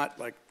let's not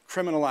like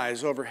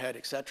criminalize overhead,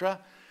 et cetera,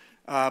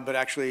 but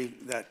actually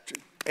that,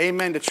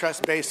 amen to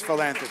trust-based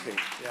philanthropy.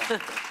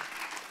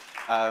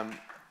 Yeah.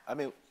 I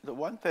mean, the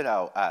one thing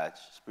I'll add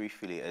just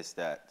briefly is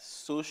that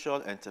social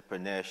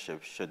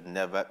entrepreneurship should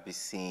never be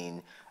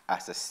seen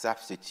as a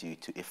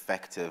substitute to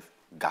effective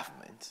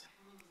government,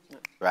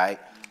 right?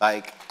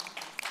 Like,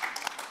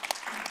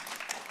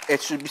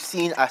 it should be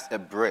seen as a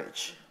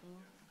bridge.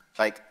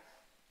 Like,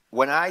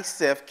 when I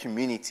serve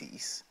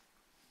communities,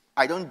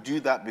 I don't do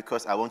that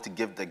because I want to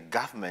give the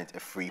government a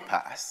free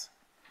pass.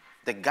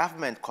 The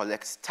government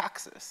collects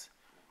taxes.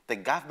 The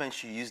government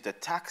should use the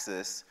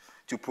taxes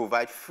to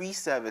provide free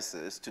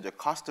services to the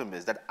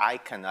customers that I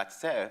cannot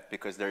serve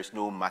because there is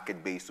no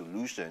market-based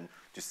solution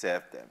to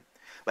serve them.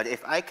 But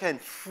if I can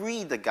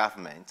free the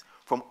government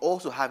from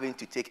also having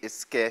to take its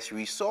scarce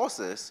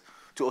resources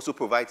to also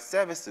provide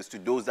services to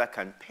those that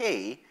can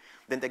pay,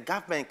 then the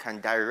government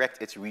can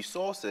direct its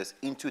resources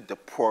into the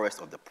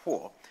poorest of the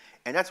poor.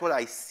 And that's what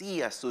I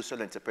see as social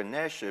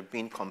entrepreneurship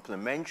being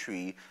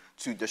complementary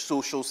to the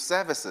social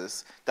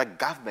services that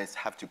governments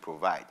have to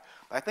provide.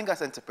 But I think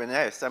as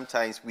entrepreneurs,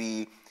 sometimes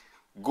we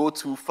go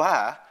too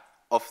far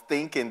of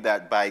thinking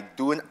that by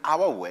doing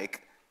our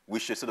work, we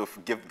should sort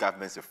of give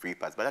governments a free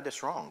pass. But that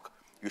is wrong.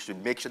 You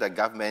should make sure that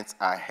governments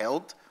are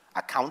held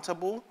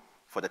accountable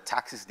for the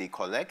taxes they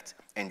collect,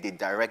 and they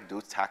direct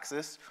those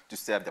taxes to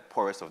serve the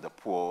poorest of the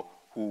poor,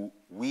 who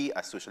we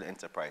as social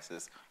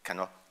enterprises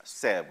cannot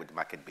serve with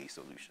market-based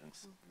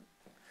solutions.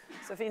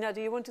 Safeena,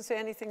 do you want to say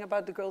anything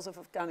about the girls of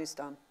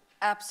Afghanistan?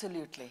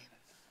 Absolutely.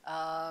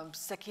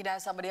 Safeena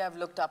is somebody I've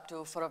looked up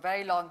to for a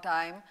very long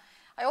time.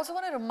 I also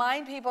want to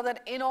remind people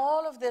that in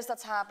all of this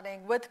that's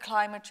happening with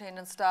climate change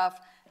and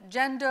stuff,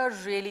 gender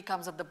really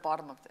comes at the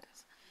bottom of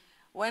this.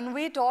 When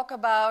we talk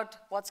about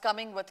what's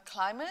coming with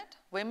climate,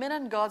 women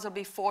and girls will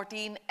be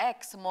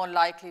 14x more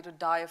likely to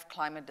die of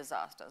climate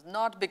disasters,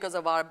 not because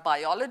of our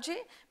biology,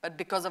 but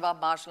because of our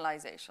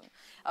marginalization.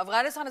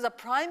 Afghanistan is a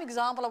prime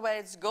example of where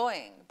it's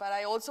going, but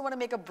I also want to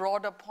make a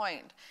broader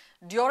point.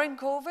 During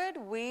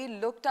COVID, we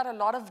looked at a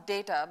lot of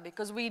data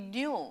because we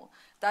knew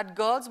that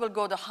girls will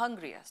go the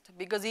hungriest,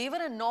 because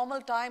even in normal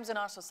times in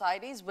our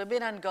societies,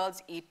 women and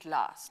girls eat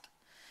last.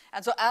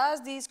 And so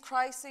as these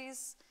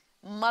crises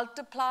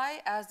multiply,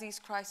 as these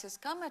crises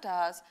come at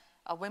us,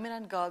 women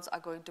and girls are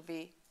going to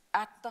be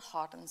at the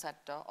heart and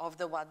center of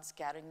the ones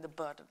carrying the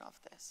burden of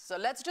this. So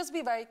let's just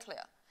be very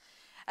clear.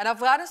 And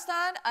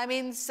Afghanistan, I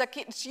mean,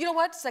 you know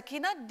what?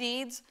 Safeena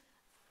needs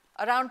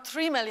around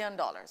 $3 million.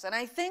 And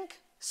I think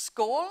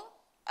Skoll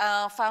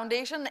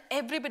Foundation,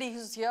 everybody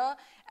who's here,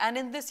 and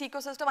in this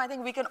ecosystem, I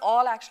think we can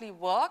all actually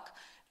work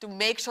to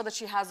make sure that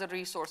she has the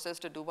resources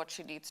to do what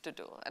she needs to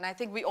do. And I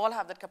think we all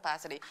have that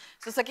capacity.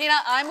 So Safeena,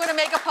 I'm going to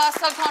make a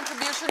personal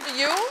contribution to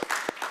you.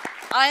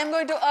 I am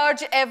going to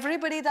urge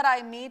everybody that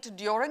I meet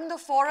during the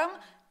forum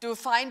to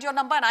find your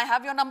number, and I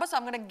have your number, so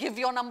I'm going to give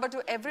your number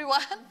to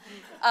everyone.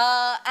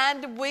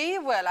 And we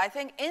will, I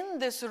think, in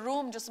this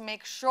room, just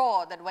make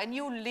sure that when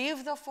you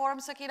leave the forum,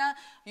 Safeena,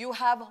 you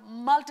have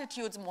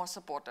multitudes more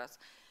supporters.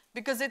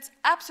 Because it's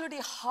absolutely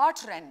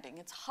heart-rending.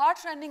 It's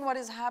heart-rending what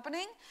is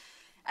happening.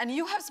 And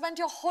you have spent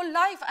your whole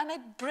life, and it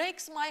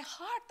breaks my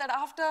heart that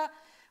after,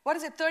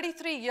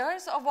 33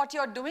 years of what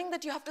you're doing,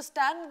 that you have to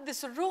stand in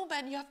this room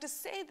and you have to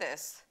say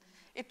this.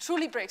 It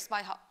truly breaks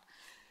my heart.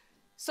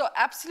 So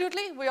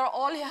absolutely, we are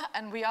all here,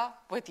 and we are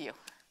with you.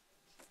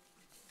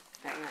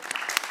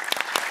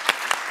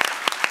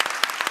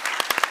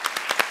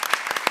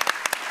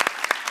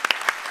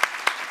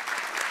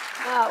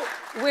 Now,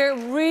 we're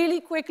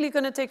really quickly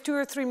going to take 2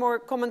 or 3 more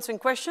comments and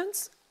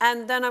questions,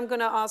 and then I'm going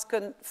to ask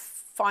a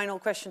final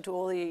question to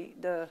all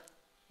the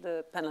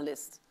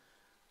panelists.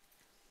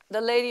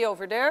 The lady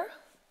over there,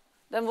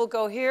 then we'll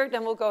go here,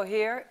 then we'll go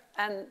here,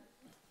 and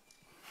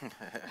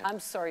I'm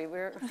sorry,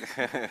 we're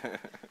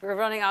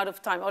running out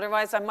of time.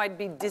 Otherwise, I might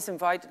be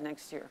disinvited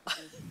next year.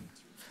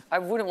 I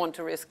wouldn't want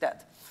to risk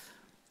that.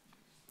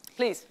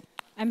 Please.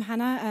 I'm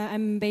Hannah.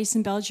 I'm based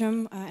in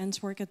Belgium and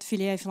work at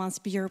Philia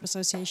Philanthropy Europe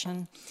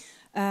Association.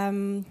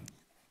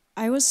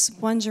 I was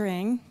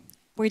wondering,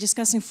 we're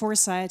discussing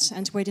foresight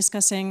and we're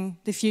discussing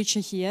the future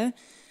here.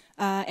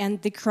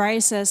 And the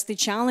crisis, the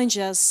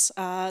challenges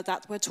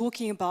that we're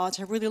talking about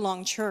are really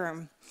long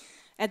term.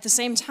 At the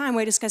same time,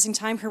 we're discussing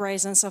time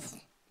horizons of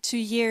 2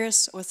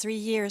 years or 3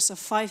 years or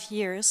 5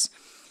 years,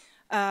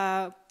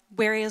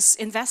 whereas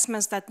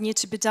investments that need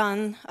to be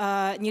done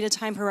need a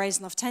time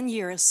horizon of 10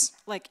 years,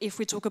 like if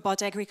we talk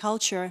about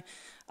agriculture,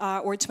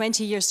 or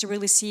 20 years to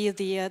really see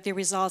the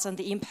results and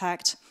the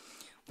impact.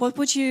 What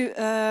would you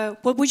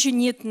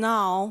need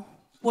now?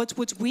 What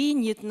would we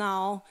need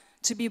now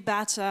to be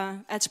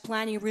better at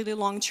planning really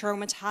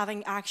long-term and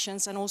having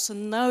actions, and also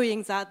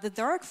knowing that the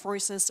dark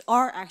forces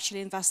are actually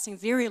investing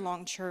very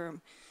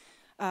long-term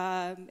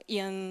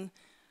in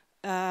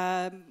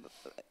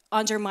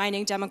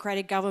undermining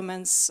democratic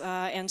governments,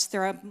 and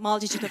there are a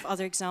multitude of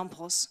other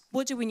examples.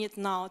 What do we need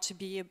now to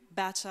be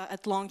better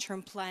at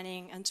long-term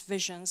planning and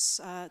visions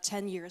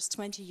 10 years,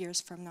 20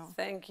 years from now?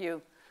 Thank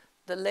you.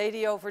 The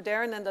lady over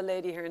there and then the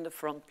lady here in the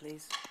front,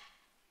 please.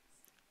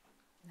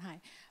 Hi.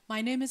 My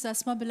name is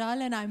Asma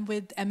Bilal and I'm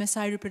with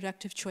MSI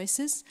Reproductive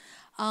Choices.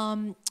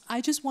 I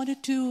just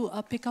wanted to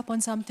pick up on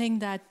something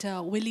that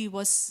Willy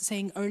was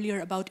saying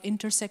earlier about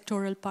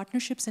intersectoral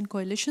partnerships and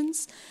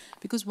coalitions,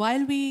 because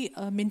while we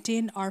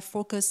maintain our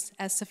focus,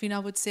 as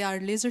Safeena would say, our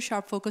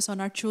laser-sharp focus on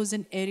our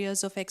chosen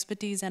areas of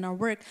expertise and our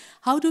work,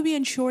 how do we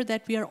ensure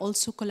that we are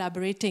also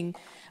collaborating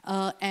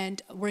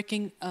and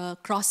working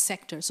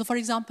cross-sector? So for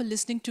example,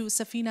 listening to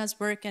Safeena's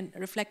work and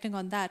reflecting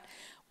on that,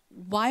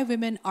 why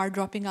women are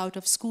dropping out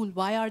of school,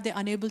 why are they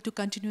unable to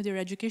continue their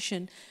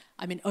education?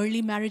 I mean,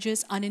 early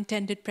marriages,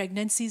 unintended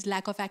pregnancies,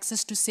 lack of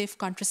access to safe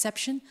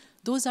contraception,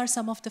 those are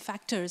some of the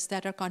factors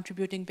that are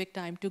contributing big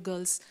time to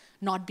girls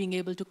not being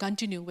able to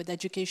continue with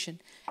education.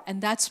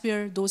 And that's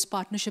where those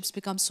partnerships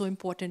become so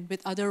important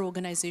with other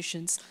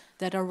organizations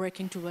that are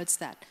working towards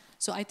that.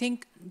 So I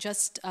think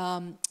just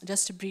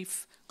a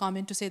brief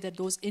comment to say that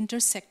those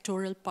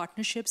intersectoral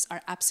partnerships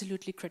are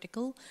absolutely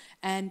critical.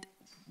 And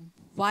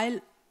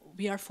while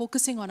we are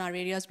focusing on our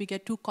areas, we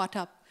get too caught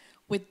up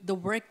with the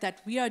work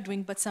that we are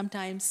doing, but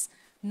sometimes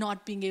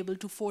not being able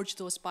to forge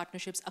those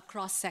partnerships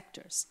across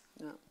sectors.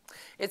 Yeah.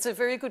 It's a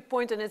very good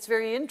point, and it's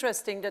very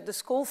interesting that the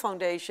Skoll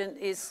Foundation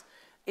is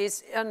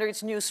under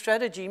its new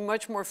strategy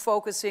much more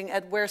focusing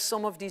at where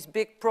some of these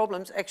big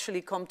problems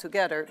actually come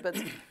together. But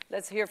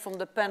let's hear from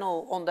the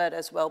panel on that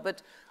as well.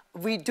 But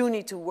we do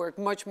need to work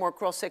much more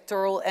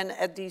cross-sectoral and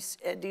at these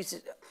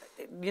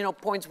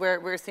points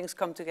where things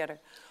come together.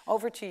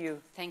 Over to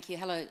you. Thank you.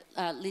 Hello,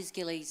 Liz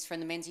Gillies from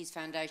the Menzies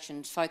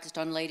Foundation, focused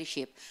on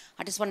leadership.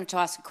 I just wanted to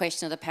ask a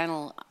question of the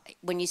panel.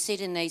 When you sit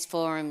in these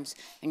forums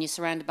and you're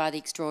surrounded by the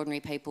extraordinary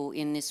people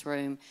in this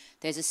room,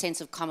 there's a sense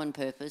of common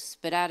purpose,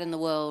 but out in the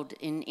world,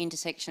 in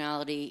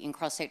intersectionality, in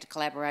cross-sector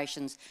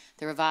collaborations,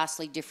 there are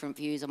vastly different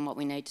views on what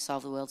we need to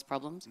solve the world's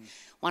problems.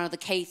 One of the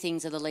key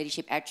things are the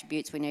leadership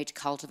attributes we need to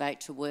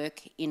cultivate to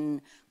work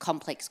in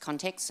complex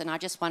contexts, and I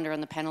just wonder on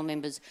the panel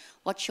members,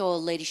 what's your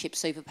leadership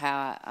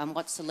superpower?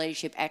 What's the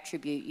leadership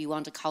attribute you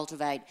want to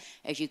cultivate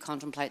as you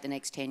contemplate the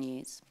next 10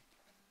 years?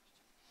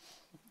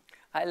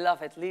 I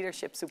love it,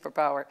 leadership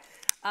superpower.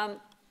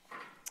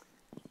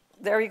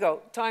 There you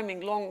go,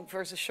 timing, long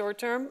versus short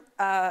term,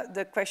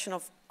 the question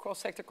of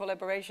cross-sector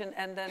collaboration,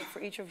 and then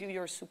for each of you,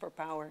 your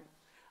superpower.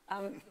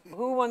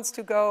 Who wants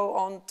to go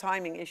on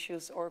timing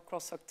issues or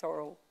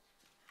cross-sectoral?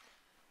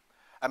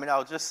 I mean,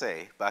 I'll just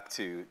say, back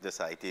to this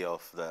idea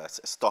of the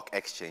stock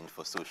exchange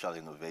for social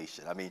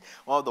innovation. I mean,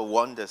 one of the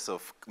wonders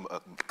of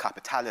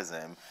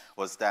capitalism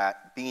was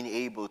that being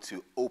able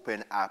to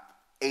open up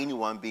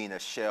anyone being a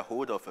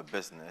shareholder of a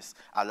business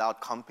allowed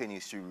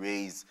companies to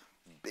raise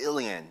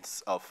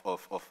billions of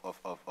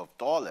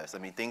dollars. I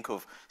mean, think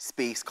of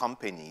space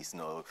companies,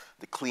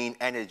 the clean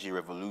energy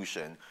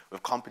revolution,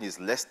 with companies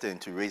listing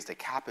to raise the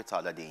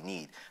capital that they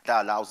need.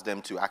 That allows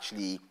them to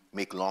actually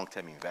make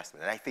long-term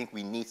investment. And I think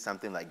we need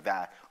something like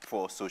that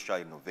for social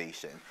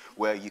innovation,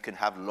 where you can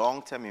have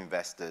long-term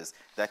investors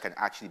that can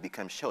actually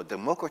become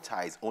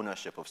democratize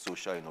ownership of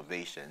social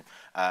innovation.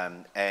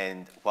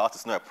 And whilst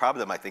it's not a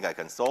problem I think I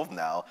can solve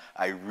now,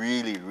 I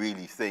really,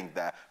 really think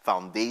that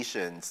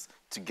foundations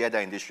together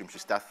in this room should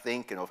start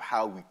thinking of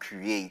how we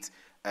create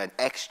an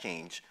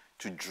exchange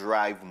to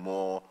drive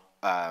more,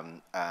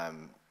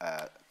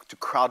 to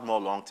crowd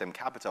more long-term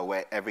capital,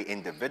 where every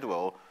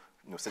individual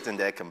sitting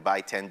there can buy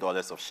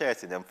 $10 of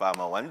shares in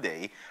mPharma one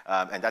day,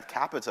 and that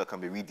capital can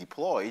be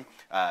redeployed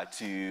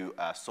to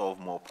solve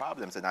more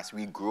problems. And as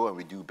we grow and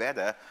we do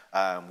better,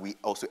 we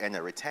also earn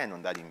a return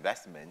on that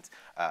investment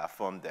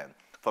from them.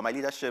 For my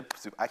leadership,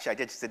 actually I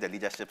did the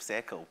Leadership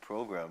Circle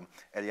program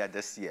earlier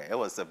this year. It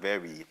was a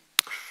very,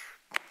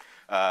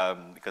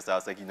 because I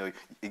was like,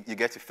 you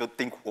get to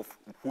think of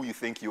who you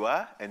think you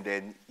are, and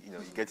then you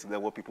get to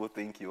learn what people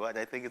think you are. And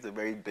I think it's a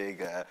very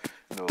big,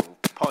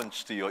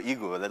 punch to your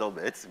ego a little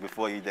bit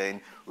before you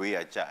then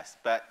readjust.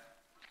 But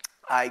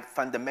I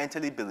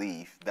fundamentally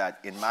believe that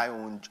in my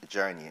own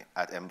journey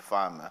at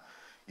mPharma,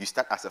 you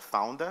start as a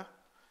founder,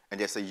 and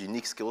there's a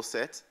unique skill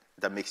set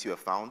that makes you a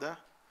founder,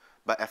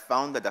 but a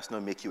founder does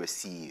not make you a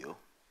CEO.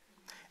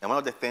 And one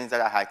of the things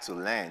that I had to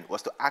learn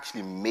was to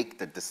actually make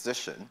the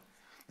decision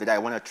that I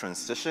want to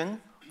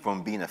transition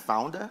from being a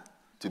founder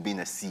to being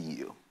a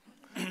CEO.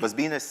 Because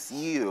being a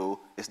CEO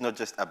is not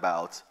just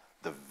about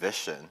the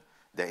vision,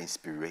 the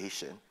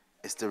inspiration.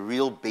 It's the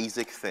real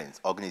basic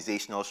things: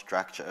 organizational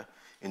structure,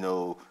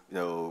 the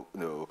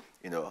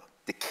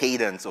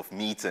cadence of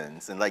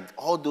meetings, and like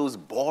all those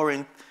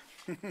boring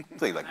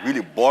things, like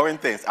really boring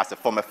things.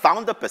 From a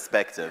founder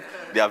perspective,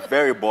 they are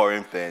very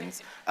boring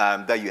things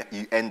that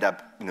you end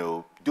up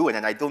doing.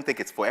 And I don't think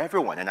it's for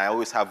everyone. And I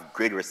always have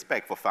great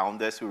respect for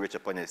founders who reach a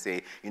point and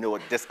say, you know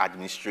what, this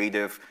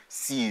administrative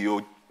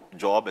CEO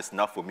job is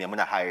not for me. I'm going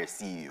to hire a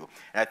CEO.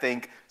 And I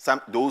think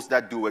those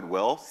that do it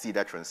well see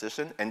that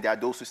transition, and there are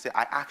those who say,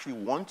 I actually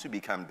want to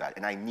become that,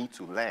 and I need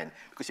to learn.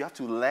 Because you have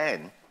to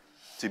learn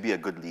to be a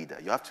good leader.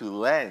 You have to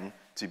learn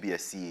to be a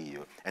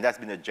CEO. And that's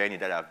been a journey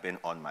that I've been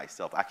on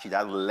myself, actually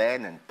that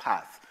learning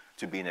path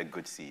to being a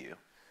good CEO.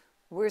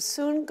 We're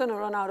soon going to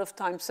run out of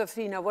time.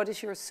 Safeena, what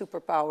is your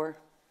superpower?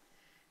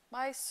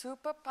 My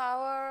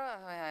superpower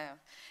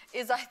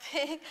is,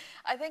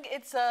 I think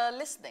it's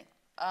listening.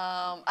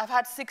 I've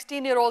had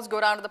 16-year-olds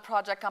go down to the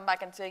project, come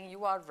back and saying,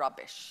 you are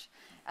rubbish.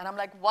 And I'm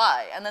like,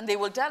 why? And then they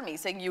will tell me,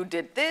 saying, you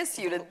did this,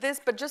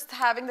 but just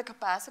having the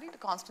capacity to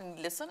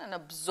constantly listen and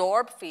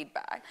absorb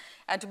feedback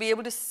and to be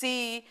able to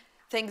see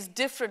things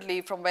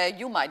differently from where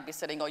you might be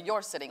sitting or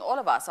you're sitting. All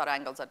of us, our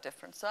angles are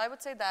different. So I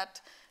would say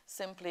that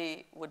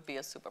simply would be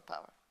a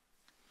superpower.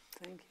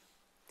 Thank you.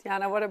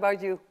 Tiana, what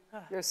about you,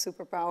 your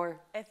superpower?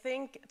 I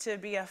think to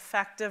be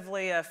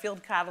effectively a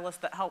field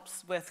catalyst that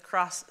helps with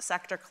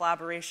cross-sector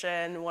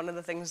collaboration, one of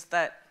the things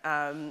that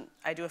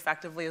I do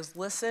effectively is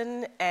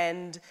listen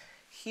and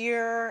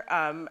hear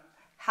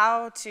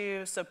how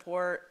to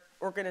support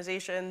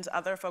organizations,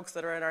 other folks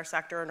that are in our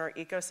sector and our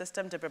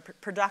ecosystem to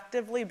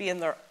productively be in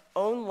their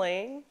own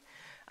lane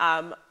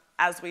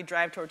as we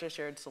drive towards a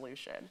shared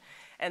solution.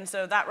 And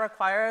so that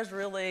requires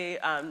really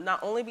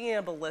not only being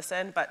able to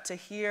listen, but to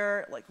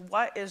hear like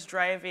what is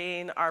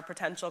driving our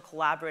potential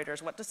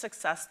collaborators, what does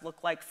success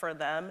look like for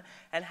them,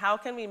 and how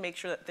can we make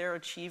sure that they're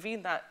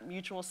achieving that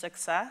mutual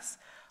success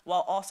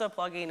while also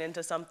plugging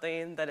into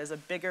something that is a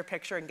bigger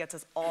picture and gets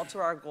us all to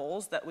our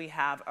goals that we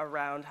have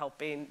around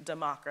helping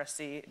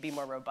democracy be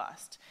more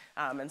robust.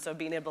 And so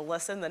being able to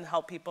listen, then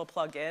help people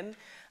plug in.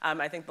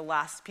 I think the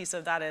last piece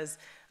of that is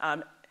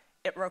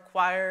it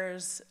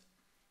requires,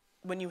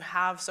 when you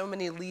have so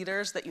many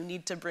leaders that you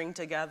need to bring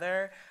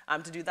together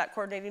to do that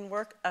coordinating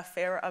work, a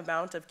fair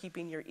amount of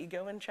keeping your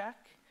ego in check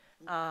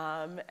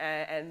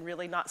and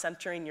really not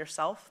centering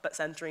yourself, but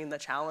centering the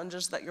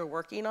challenges that you're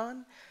working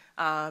on.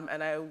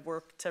 And I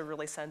work to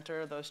really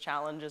center those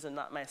challenges and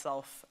not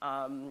myself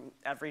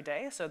every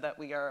day so that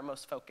we are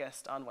most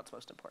focused on what's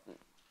most important.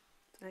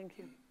 Thank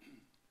you.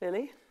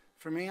 Willy?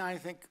 For me, I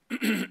think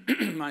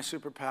my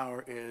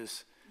superpower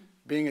is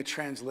being a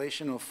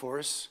translational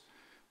force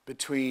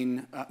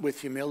between,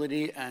 with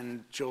humility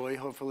and joy,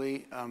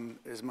 hopefully,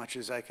 as much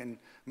as I can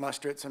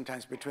muster it,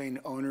 sometimes between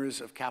owners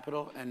of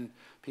capital and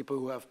people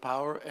who have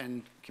power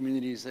and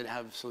communities that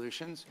have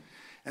solutions.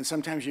 And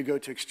sometimes you go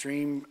to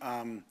extreme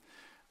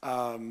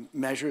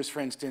measures.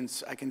 For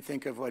instance, I can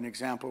think of an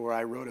example where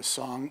I wrote a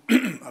song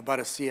about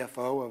a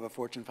CFO of a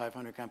Fortune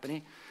 500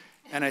 company,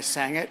 and I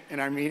sang it in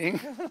our meeting,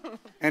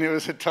 and it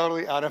was a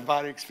totally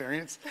out-of-body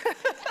experience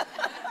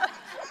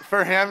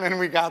for him, and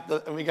we got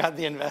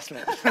the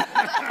investment.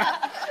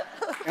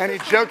 And he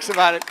jokes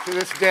about it to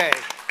this day.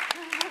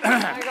 Oh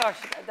my gosh,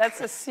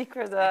 that's a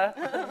secret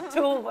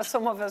tool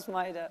some of us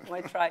might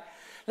try.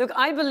 Look,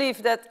 I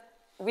believe that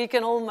we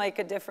can all make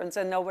a difference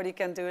and nobody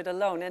can do it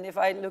alone. And if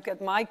I look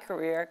at my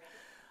career,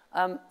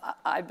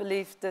 I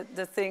believe that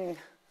the thing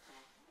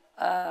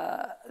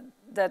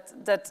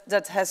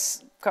that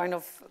has kind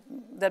of,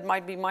 that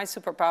might be my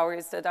superpower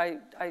is that I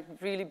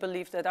really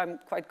believe that I'm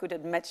quite good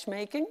at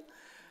matchmaking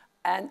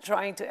and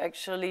trying to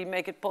actually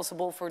make it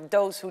possible for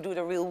those who do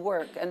the real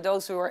work and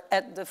those who are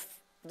at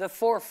the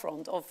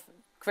forefront of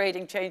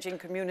creating change in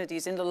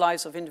communities, in the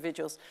lives of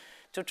individuals,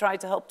 to try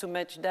to help to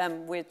match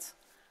them with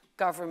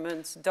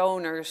governments,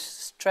 donors,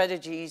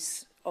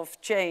 strategies of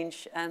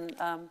change, and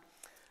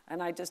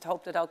I just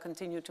hope that I'll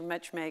continue to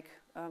matchmake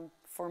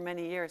for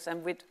many years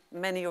and with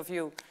many of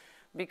you,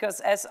 because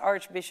as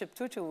Archbishop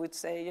Tutu would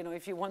say, you know,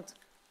 if you want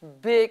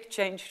big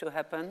change to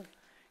happen,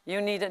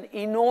 you need an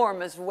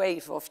enormous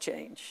wave of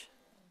change,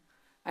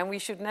 and we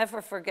should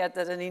never forget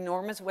that an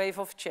enormous wave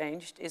of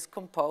change is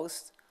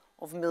composed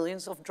of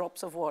millions of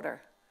drops of water.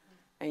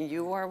 And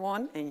you are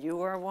one, and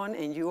you are one,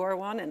 and you are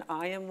one, and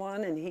I am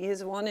one, and he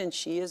is one, and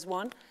she is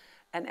one,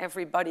 and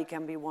everybody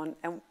can be one.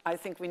 And I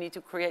think we need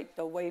to create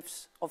the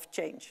waves of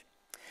change.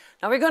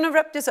 Now we're going to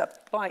wrap this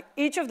up by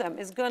each of them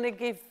is going to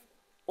give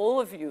all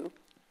of you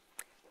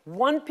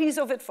one piece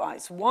of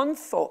advice, one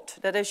thought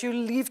that as you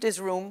leave this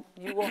room,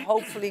 you will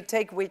hopefully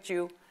take with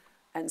you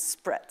and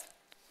spread.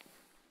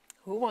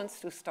 Who wants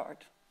to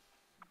start?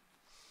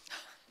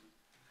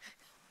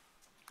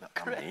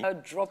 A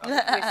drop of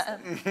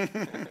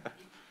wisdom.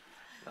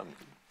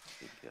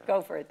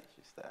 Go for it.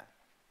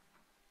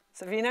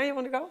 Safeena, you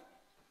want to go?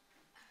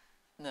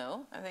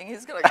 No, I think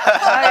he's going to go.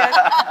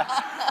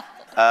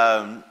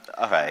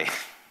 All right.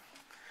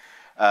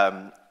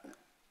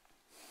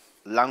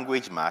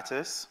 Language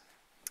matters,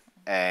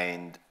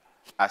 and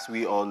as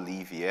we all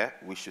leave here,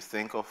 we should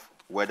think of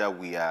whether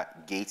we are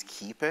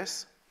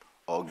gatekeepers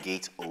or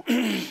gate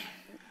openers.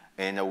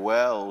 In a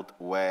world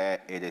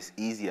where it is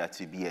easier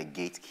to be a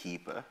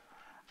gatekeeper,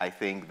 I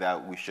think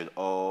that we should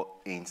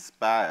all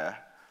inspire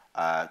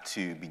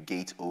to be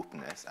gate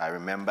openers. I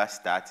remember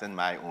starting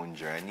my own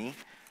journey,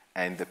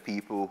 and the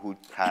people who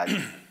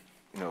had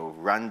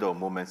random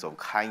moments of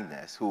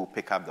kindness, who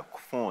pick up the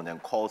phone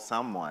and call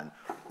someone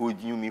who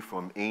knew me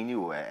from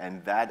anywhere,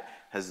 and that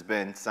has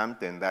been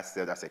something that's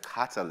served as a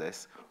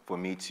catalyst for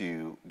me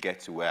to get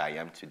to where I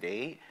am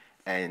today.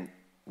 And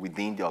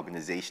within the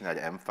organization at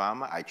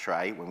mPharma, I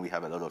try, when we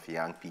have a lot of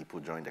young people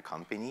join the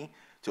company,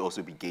 to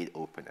also be gate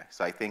opener.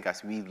 So I think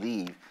as we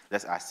leave,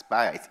 let's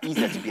aspire. It's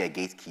easier to be a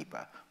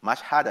gatekeeper, much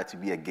harder to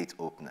be a gate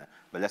opener,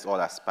 but let's all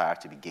aspire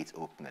to be gate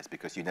openers,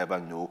 because you never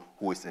know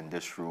who is in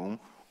this room,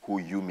 who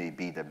you may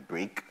be the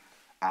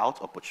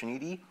breakout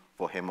opportunity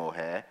for him or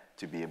her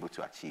to be able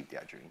to achieve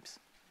their dreams.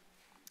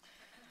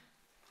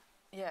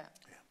 Yeah.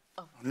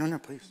 Oh. No,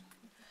 please.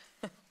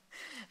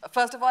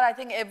 First of all, I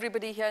think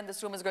everybody here in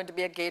this room is going to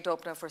be a gate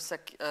opener for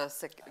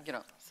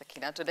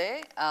Safeena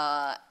today.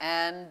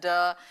 And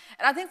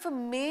I think for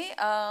me,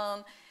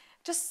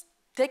 just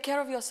take care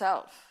of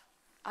yourself.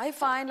 I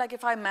find like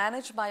if I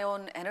manage my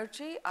own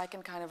energy, I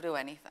can kind of do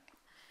anything.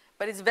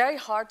 But it's very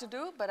hard to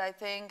do, but I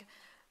think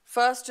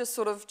first just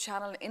sort of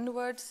channel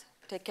inwards,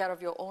 take care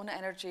of your own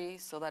energy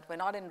so that we're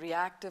not in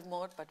reactive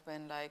mode, but we're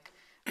in like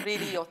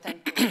really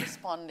authentic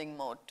responding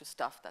mode to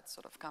stuff that's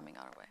sort of coming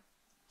our way.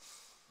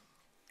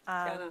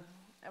 I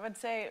would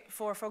say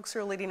for folks who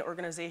are leading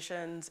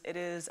organizations, it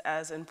is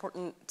as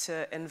important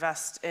to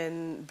invest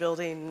in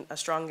building a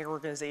stronger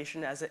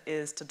organization as it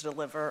is to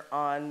deliver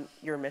on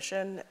your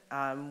mission.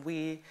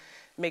 We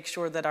make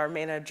sure that our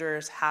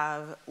managers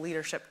have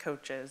leadership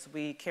coaches.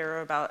 We care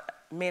about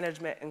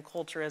management and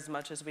culture as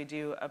much as we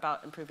do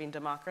about improving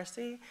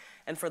democracy.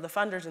 And for the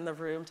funders in the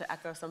room, to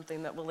echo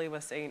something that Willy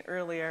was saying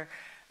earlier,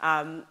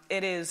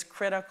 it is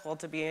critical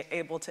to be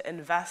able to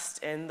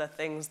invest in the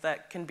things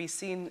that can be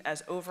seen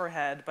as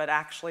overhead, but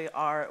actually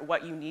are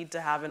what you need to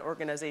have an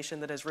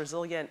organization that is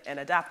resilient and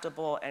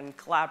adaptable and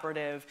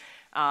collaborative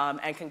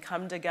and can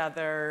come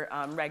together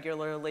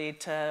regularly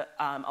to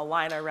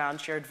align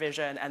around shared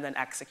vision and then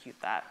execute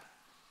that.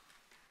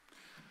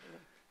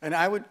 And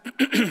I would,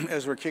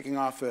 as we're kicking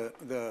off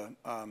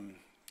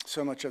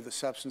so much of the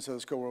substance of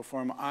the Skoll World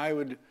Forum, I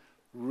would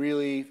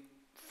really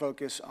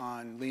focus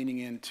on leaning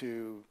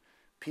into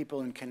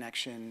people in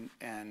connection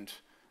and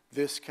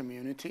this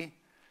community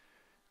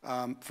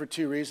for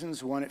two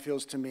reasons. One, it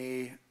feels to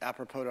me,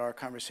 apropos to our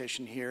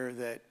conversation here,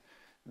 that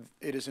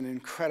it is an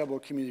incredible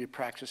community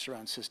practice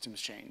around systems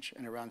change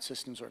and around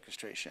systems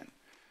orchestration.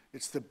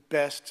 It's the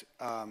best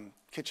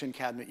kitchen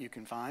cabinet you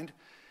can find.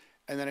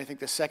 And then I think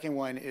the second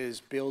one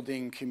is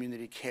building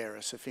community care,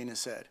 as Safeena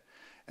said.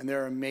 And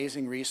there are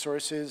amazing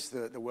resources,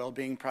 the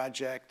Wellbeing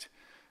Project.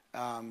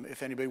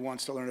 If anybody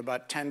wants to learn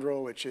about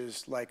Tendril, which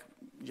is like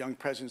Young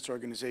Presidents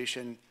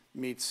Organization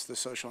meets the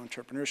social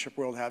entrepreneurship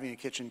world, having a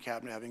kitchen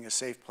cabinet, having a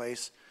safe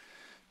place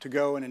to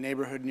go in a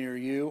neighborhood near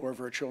you or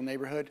virtual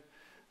neighborhood.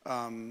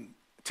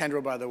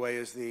 Tendril, by the way,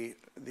 is the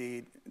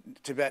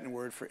Tibetan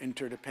word for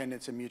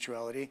interdependence and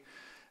mutuality.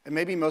 And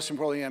maybe most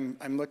importantly,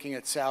 I'm looking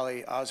at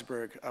Sally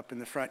Osberg up in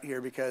the front here,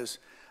 because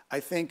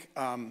I think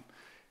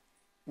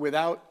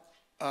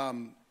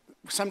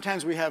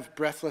sometimes we have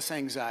breathless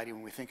anxiety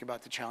when we think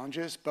about the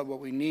challenges, but what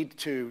we need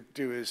to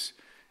do is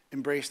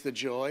embrace the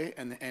joy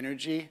and the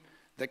energy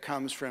that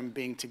comes from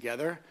being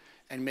together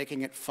and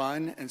making it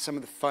fun. And some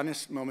of the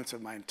funnest moments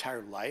of my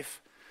entire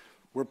life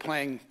were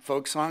playing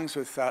folk songs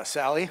with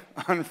Sally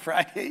on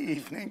Friday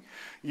evening,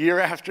 year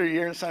after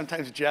year.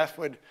 Sometimes Jeff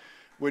would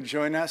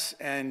join us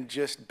and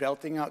just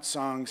belting out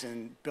songs.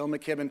 And Bill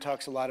McKibben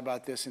talks a lot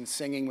about this in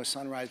Singing with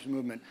Sunrise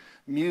Movement.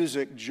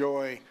 Music,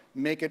 joy,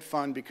 make it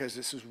fun, because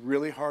this is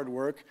really hard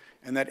work,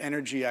 and that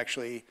energy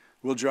actually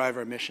will drive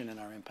our mission and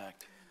our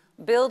impact.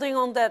 Building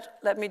on that,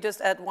 let me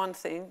just add one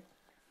thing.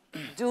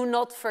 Do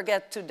not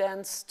forget to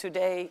dance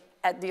today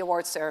at the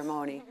award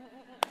ceremony.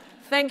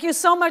 Thank you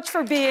so much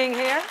for being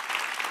here.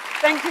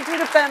 Thank you to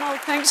the panel.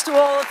 Thanks to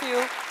all of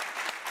you.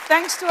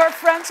 Thanks to our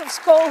friends of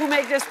Skoll who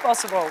make this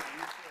possible.